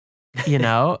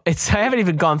 I haven't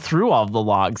even gone through all of the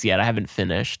logs yet. I haven't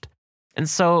finished. And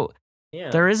so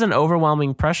there is an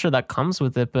overwhelming pressure that comes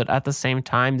with it, but at the same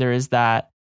time, there is that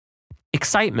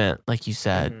excitement, like you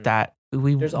said, that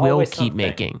we will keep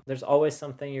making. There's always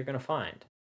something you're going to find.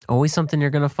 Always something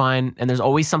you're going to find, and there's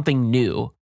always something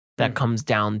new that comes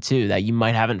down too that you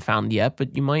might haven't found yet,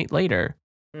 but you might later.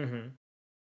 Mm-hmm.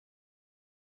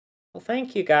 Well,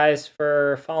 thank you guys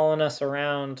for following us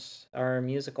around our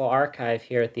musical archive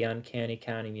here at the Uncanny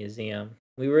County Museum.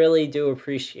 we really do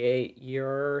appreciate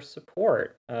your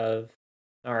support of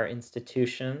our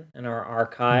institution and our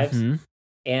archives,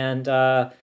 and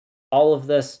all of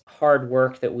this hard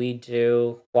work that we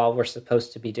do while we're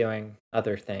supposed to be doing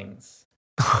other things.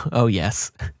 Oh,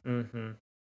 yes.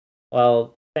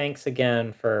 Well, thanks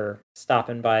again for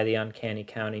stopping by the Uncanny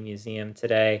County Museum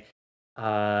today.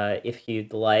 If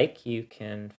you'd like, you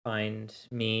can find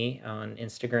me on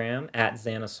Instagram at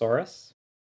Xanosaurus.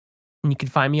 And you can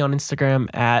find me on Instagram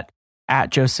at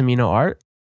JoeCiminoArt.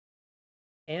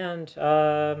 And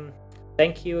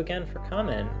thank you again for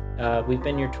coming. We've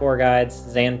been your tour guides,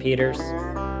 Zan Peters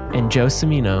and Joe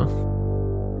Cimino.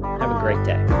 Have a great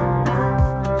day.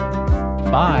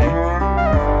 Bye.